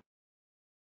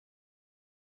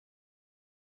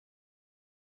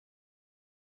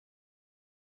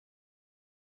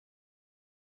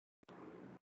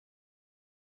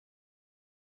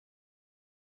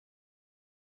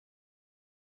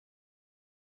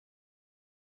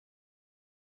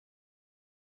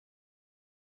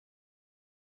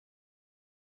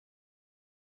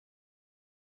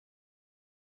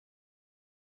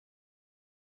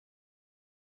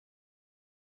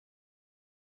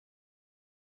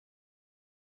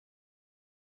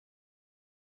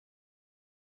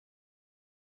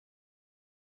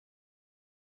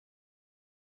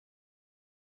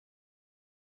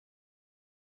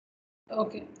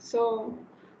 Okay, so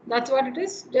that's what it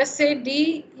is. Just say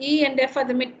D, E and F are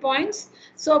the midpoints.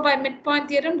 So by midpoint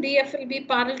theorem, DF will be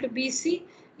parallel to BC,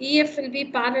 EF will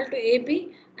be parallel to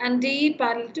AB and DE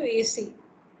parallel to AC.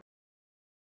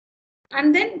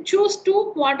 And then choose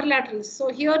two quadrilaterals. So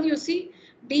here you see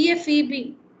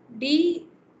DFEB,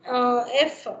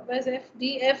 DF, where's F?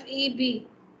 DFEB.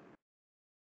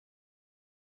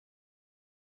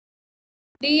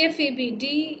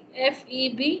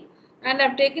 DFEB, and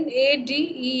I've taken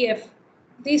ADEF,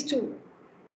 these two,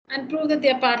 and prove that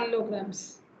they are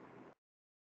parallelograms.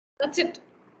 That's it.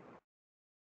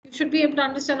 You should be able to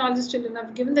understand all this, children.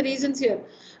 I've given the reasons here.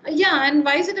 Yeah, and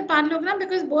why is it a parallelogram?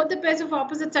 Because both the pairs of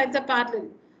opposite sides are parallel.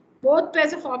 Both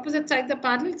pairs of opposite sides are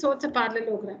parallel, so it's a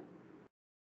parallelogram.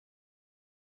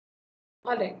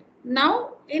 All right.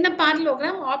 Now, in a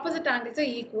parallelogram, opposite angles are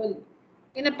equal.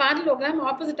 In a parallelogram,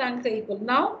 opposite angles are equal.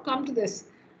 Now, come to this.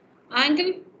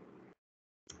 Angle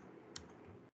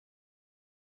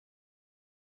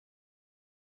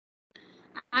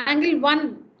angle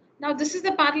 1. Now this is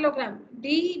the parallelogram.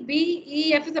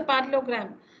 DBEF is the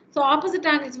parallelogram. So opposite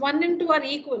angles 1 and 2 are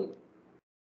equal.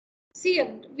 See,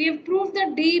 we have proved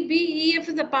that DBEF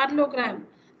is a parallelogram.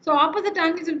 So opposite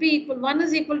angles will be equal. 1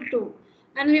 is equal to 2.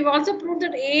 And we've also proved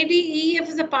that ADEF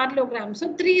is a parallelogram.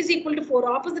 So 3 is equal to 4.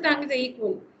 Opposite angles are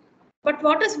equal. But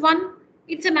what is 1?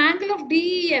 It's an angle of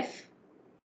DEF.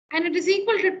 And it is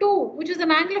equal to 2, which is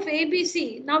an angle of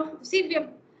ABC. Now see,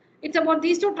 it's about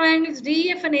these two triangles,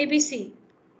 DEF and ABC.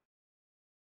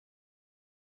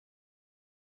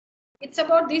 It's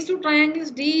about these two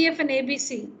triangles, DEF and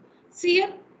ABC. See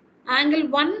here, angle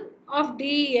 1 of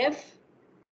DEF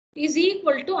is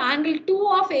equal to angle 2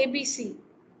 of ABC.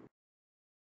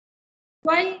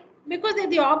 Why? Because they're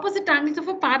the opposite angles of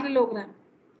a parallelogram.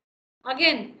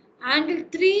 Again, angle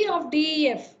 3 of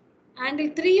DEF,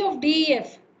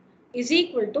 is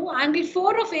equal to angle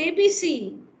 4 of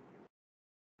ABC.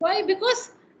 Why?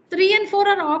 Because 3 and 4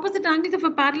 are opposite angles of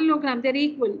a parallelogram. They're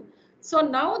equal. So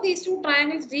now these two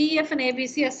triangles DEF and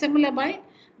ABC are similar by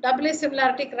AA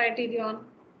similarity criterion.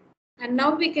 And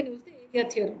now we can use the area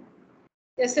theorem.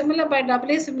 They're similar by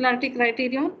AA similarity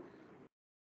criterion.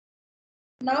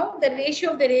 Now the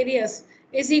ratio of their areas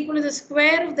is equal to the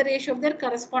square of the ratio of their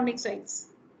corresponding sides.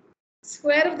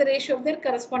 Square of the ratio of their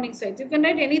corresponding sides. You can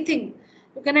write anything.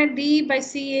 You can write DE by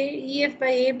CA, EF by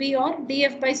AB, or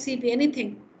DF by CB,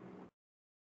 anything.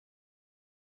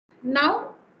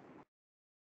 Now,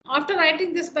 after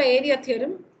writing this by area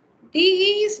theorem,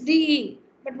 DE is DE.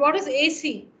 But what is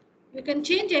AC? You can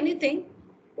change anything.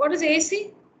 What is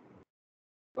AC?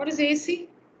 What is AC?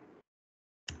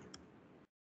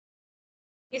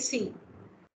 AC.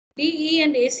 DE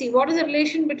and AC. What is the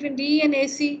relation between DE and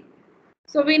AC?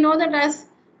 So we know that as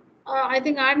I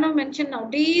think Arnav mentioned now,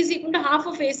 DE is equal to half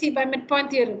of AC by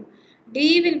midpoint theorem.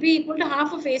 DE will be equal to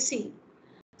half of AC.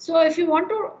 So if you want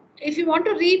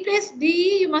to replace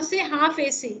DE, you must say half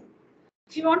AC.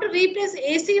 If you want to replace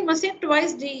AC, you must say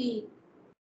twice DE.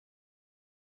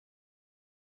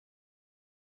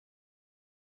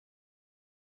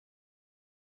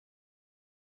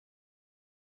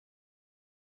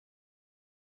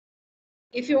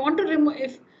 If you want to remove,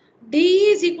 if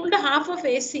DE is equal to half of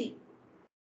AC.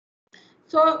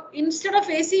 So instead of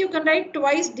AC, you can write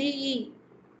twice DE.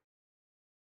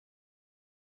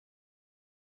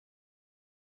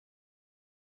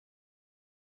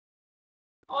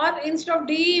 Or instead of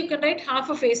DE, you can write half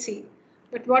of AC.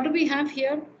 But what do we have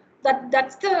here?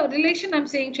 That's the relation I'm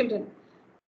saying, children.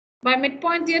 By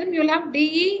midpoint theorem, you'll have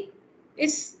DE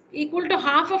is equal to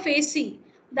half of AC.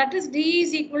 That is DE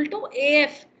is equal to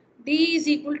AF. DE is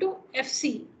equal to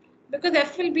FC. Because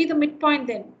F will be the midpoint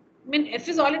then. I mean, F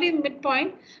is already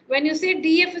midpoint. When you say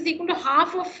DF is equal to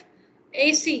half of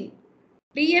AC,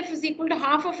 DF is equal to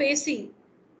half of AC.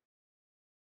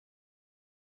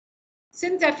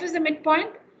 Since F is the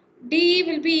midpoint, DE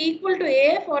will be equal to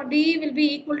AF or DE will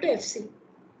be equal to FC.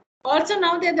 Also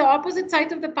now they are the opposite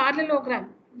sides of the parallelogram.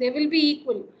 They will be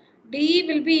equal. DE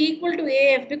will be equal to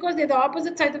AF because they are the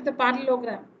opposite sides of the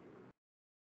parallelogram.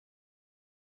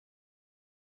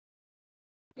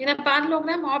 In a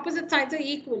parallelogram, opposite sides are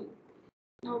equal.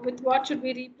 Now with what should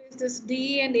we replace this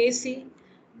DE and AC?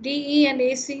 DE and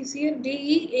AC is here,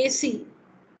 DE, AC.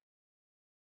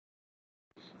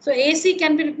 So AC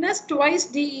can be written as twice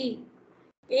DE.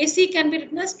 AC can be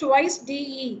written as twice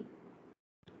DE.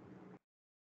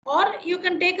 Or you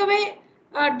can take away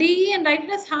DE and write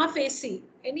it as half AC.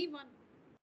 Any one.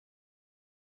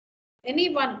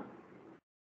 Any one.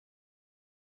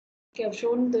 Okay, I've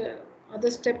shown the other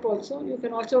step also. You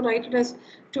can also write it as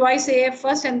twice AF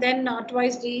first and then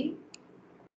twice DE.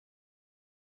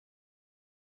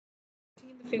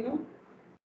 See the figure.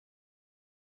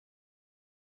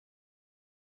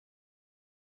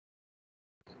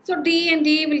 So D and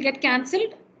D will get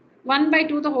cancelled. 1 by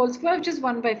 2 the whole square, which is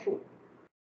 1 by 4.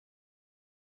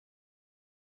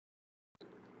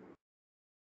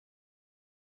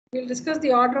 We'll discuss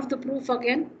the order of the proof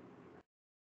again.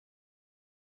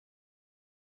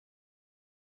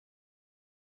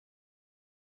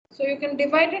 So you can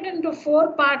divide it into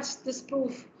 4 parts, this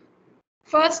proof.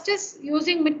 First is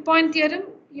using midpoint theorem,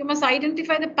 you must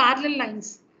identify the parallel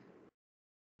lines.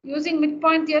 Using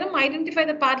midpoint theorem, identify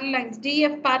the parallel lines.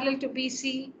 DF parallel to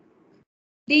BC,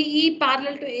 DE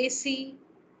parallel to AC,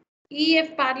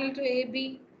 EF parallel to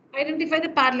AB. Identify the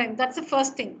parallel line. That's the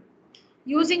first thing.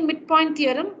 Using midpoint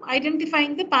theorem,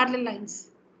 identifying the parallel lines.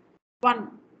 1.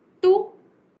 2.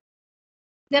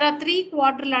 There are 3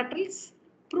 quadrilaterals.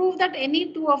 Prove that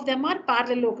any 2 of them are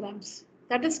parallelograms.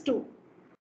 That is 2.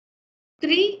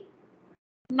 3.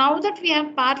 Now that we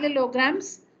have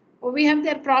parallelograms, we have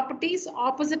their properties,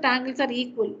 opposite angles are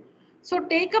equal. So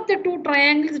take up the two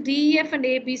triangles DEF and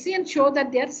ABC and show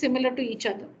that they are similar to each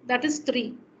other. That is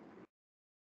 3.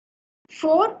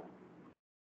 4.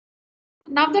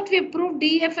 Now that we have proved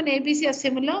DEF and ABC are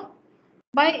similar,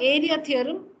 by area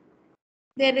theorem,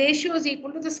 their ratio is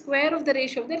equal to the square of the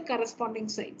ratio of their corresponding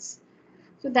sides.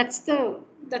 So that's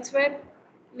where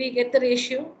we get the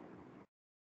ratio.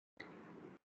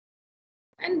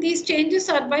 And these changes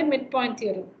are by midpoint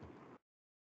theorem.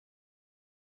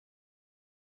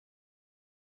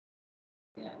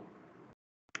 Yeah.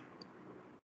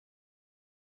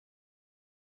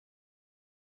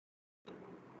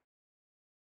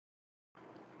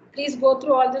 Please go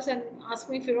through all this and ask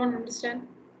me if you don't understand.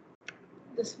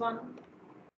 This one,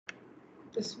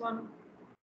 this one.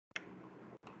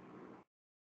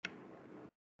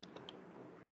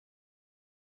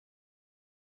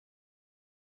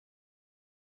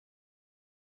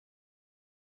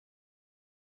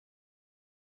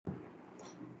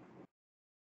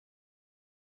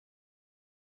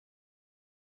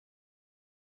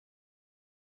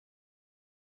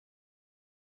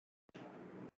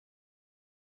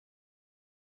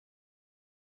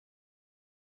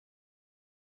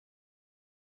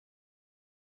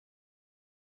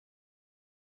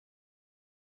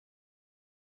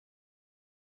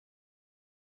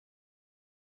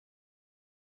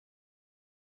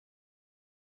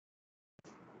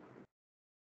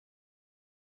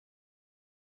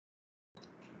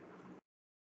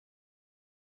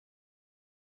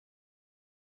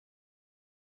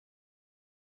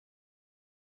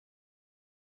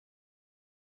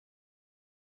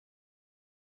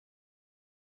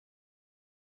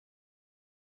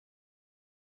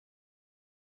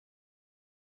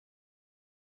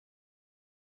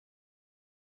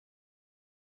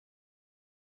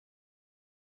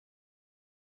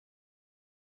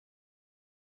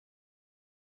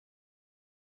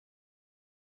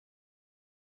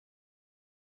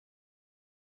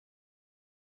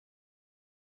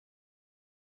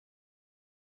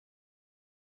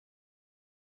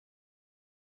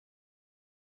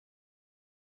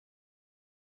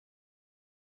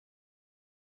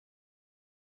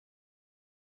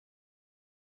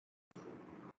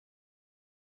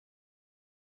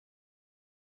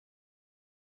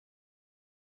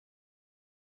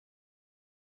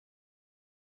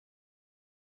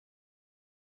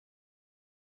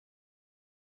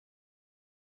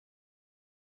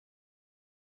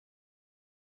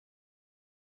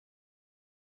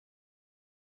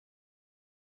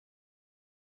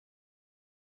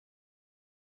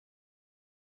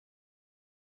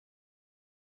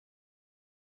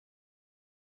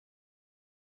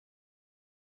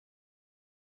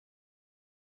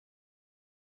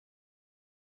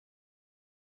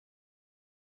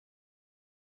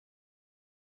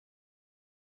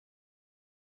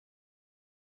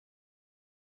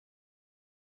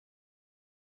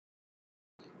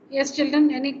 Yes,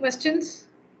 children, any questions?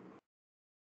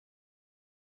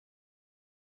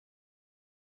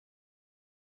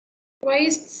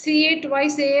 Twice CA,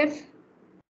 twice AF.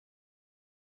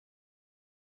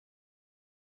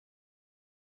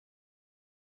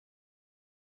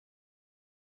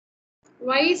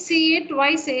 Why CA,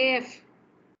 twice AF?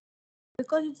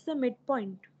 Because it's the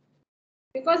midpoint.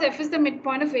 Because F is the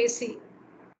midpoint of AC.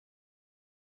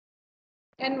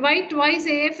 And why twice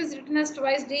AF is written as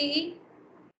twice DE?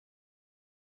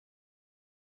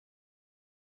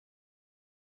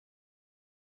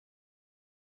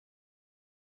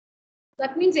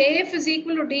 That means AF is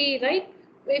equal to DE, right?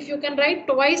 If you can write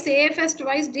twice AF as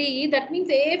twice DE, that means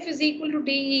AF is equal to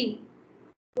DE.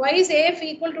 Why is AF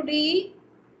equal to DE?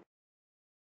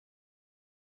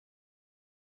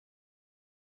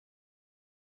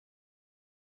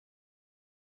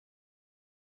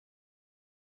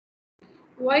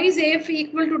 Why is AF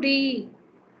equal to DE?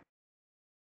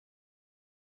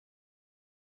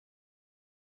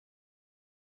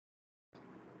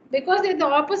 Because they're the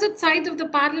opposite sides of the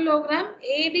parallelogram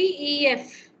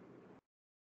ADEF.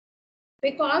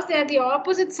 Because they are the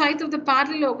opposite sides of the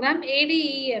parallelogram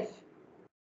ADEF.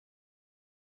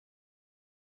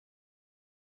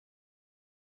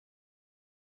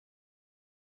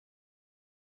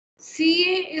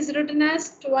 CA is written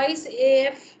as twice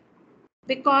AF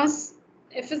because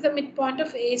F is the midpoint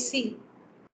of AC.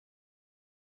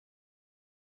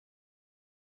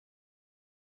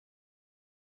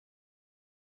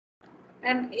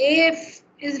 And AF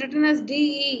is written as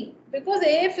DE because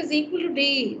AF is equal to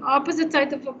DE. Opposite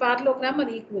sides of a parallelogram are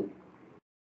equal.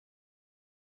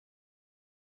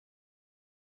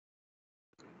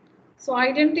 So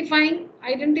identifying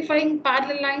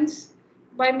parallel lines,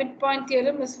 by midpoint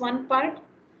theorem is one part.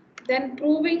 Then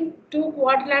proving two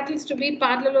quadrilaterals to be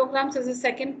parallelograms is the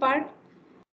second part.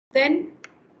 Then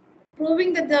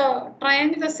proving that the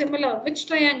triangles are similar. Which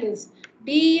triangles?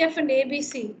 DEF and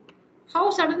ABC. How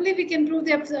suddenly we can prove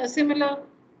they are similar?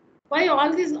 Why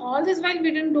all this while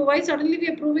we didn't do? Why suddenly we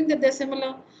are proving that they're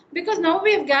similar? Because now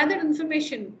we have gathered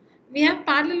information. We have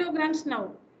parallelograms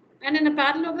now. And in a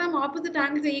parallelogram, opposite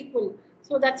angles are equal.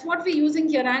 So that's what we're using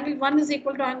here. Angle 1 is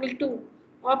equal to angle 2.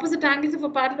 Opposite angles of a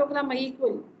parallelogram are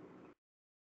equal.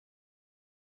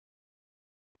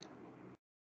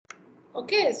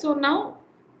 Okay, so now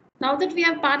that we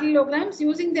have parallelograms,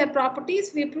 using their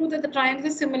properties, we prove that the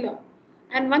triangles are similar.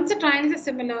 And once the triangles are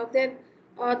similar, then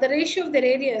the ratio of their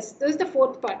areas, this is the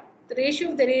fourth part, the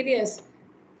ratio of their areas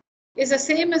is the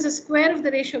same as the square of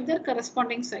the ratio of their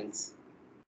corresponding sides.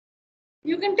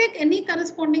 You can take any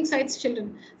corresponding sides,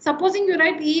 children. Supposing you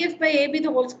write EF by AB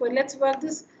the whole square. Let's work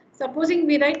this. Supposing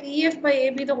we write EF by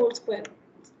AB the whole square.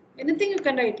 Anything you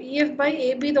can write, EF by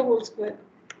AB the whole square.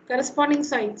 Corresponding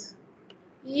sides.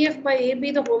 EF by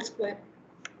AB the whole square.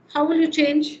 How will you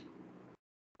change?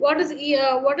 What is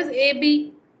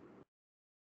AB?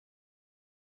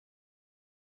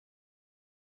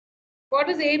 What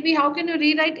is AB? How can you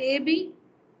rewrite AB?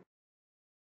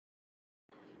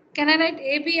 Can I write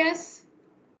AB as?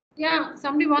 Yeah,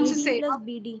 somebody wants AD to say. plus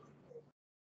BD.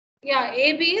 Yeah,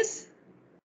 AB is?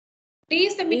 D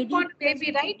is the midpoint of plus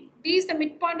AB, right? BD. D is the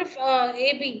midpoint of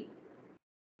AB.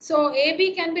 So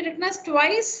AB can be written as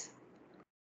twice.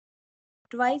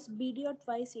 Twice BD or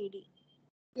twice AD.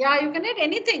 Yeah, you can write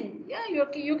anything. Yeah,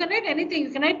 you can write anything.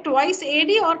 You can write twice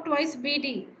AD or twice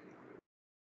BD.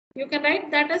 You can write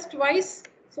that as twice.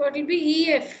 So it will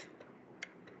be EF.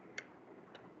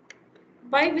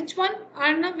 By which one?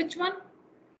 Arna, which one?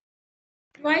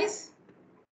 Twice?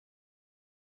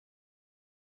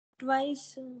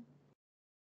 Twice.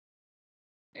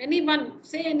 Anyone.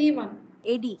 Say anyone.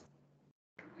 AD.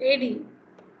 AD.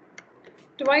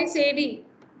 Twice AD.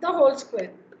 The whole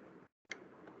square.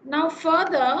 Now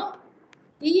further,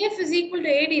 EF is equal to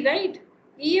AD, right?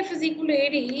 EF is equal to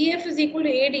AD. EF is equal to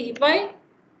AD. Why?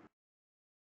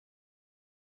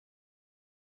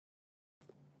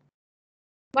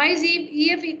 Why is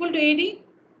EF equal to AD?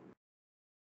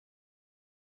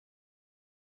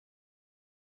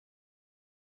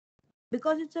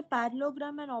 Because it's a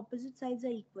parallelogram and opposite sides are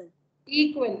equal.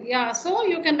 Equal, yeah. So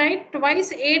you can write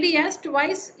twice AD as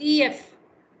twice EF.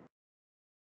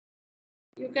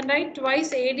 You can write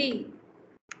twice AD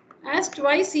as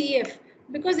twice EF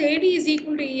because AD is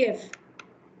equal to EF.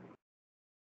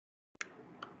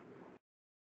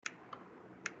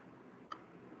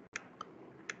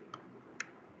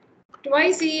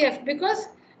 Twice EF because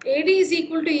AD is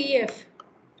equal to EF.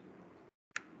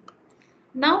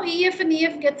 Now EF and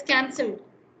EF gets cancelled.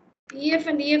 EF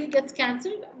and EF gets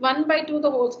cancelled. 1 by 2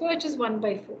 the whole square, which is 1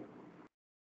 by 4.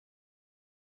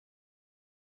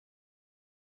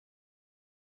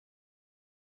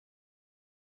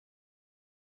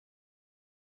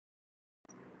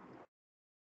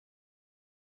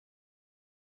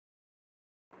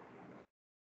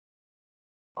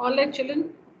 All right,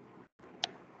 children.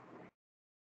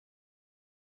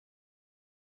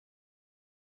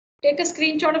 Take a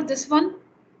screenshot of this one.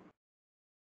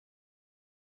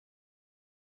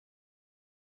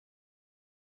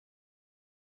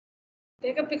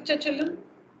 Take a picture, children.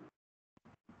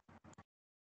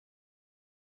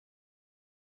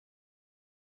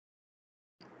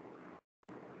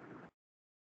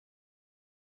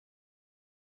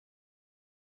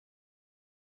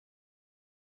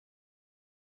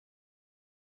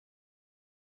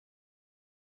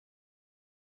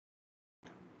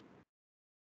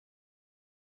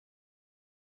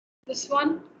 This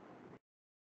one.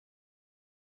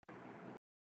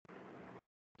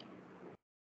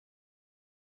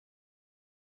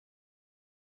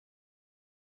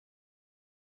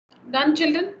 Done,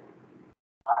 children?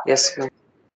 Yes, ma'am.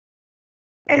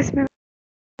 Yes, ma'am.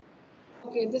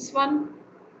 Okay, this one.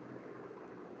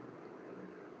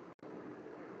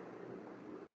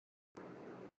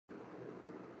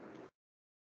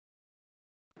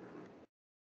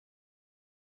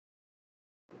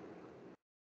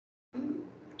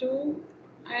 Two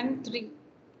and 3.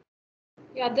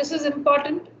 Yeah, this is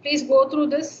important. Please go through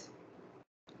this.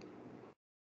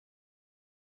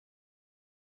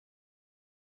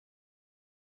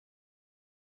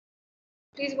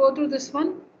 Please go through this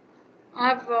one.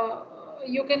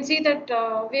 You can see that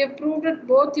we have proved it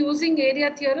both using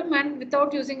area theorem and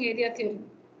without using area theorem.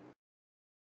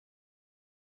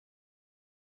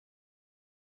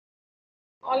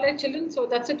 All right, children. So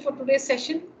that's it for today's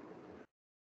session.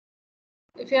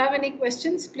 If you have any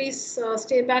questions, please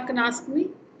stay back and ask me.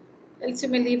 Else you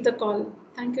may leave the call.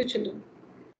 Thank you, children.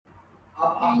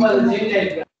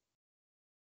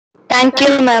 Thank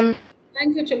you, ma'am.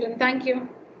 Thank you, children. Thank you.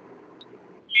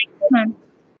 Ma'am.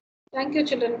 Thank you,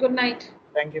 children. Good night.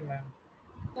 Thank you, ma'am.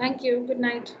 Thank you. Good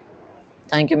night.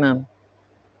 Thank you, ma'am.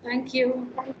 Thank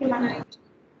you. Good night.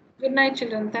 Good night,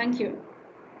 children. Thank you.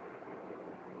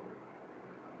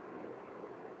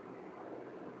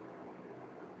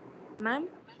 Ma'am?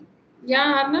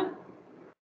 Yeah, Arnab?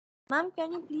 Ma'am,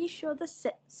 can you please show the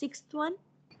sixth one?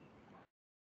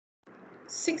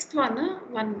 Sixth one, huh?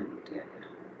 1 minute. Yeah.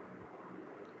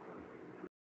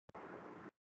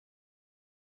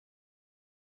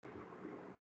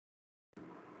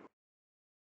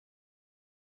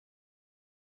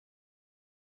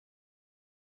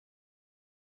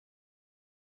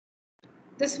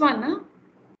 This one, huh?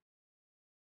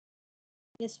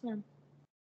 Yes, ma'am.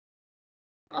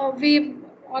 We've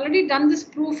already done this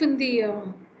proof in the.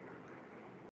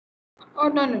 Oh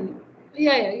no.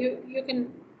 Yeah.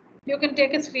 You can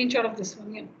take a screenshot of this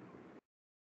one. Yeah.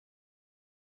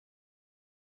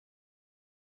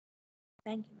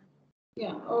 Thank you, ma'am.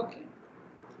 Yeah. Okay.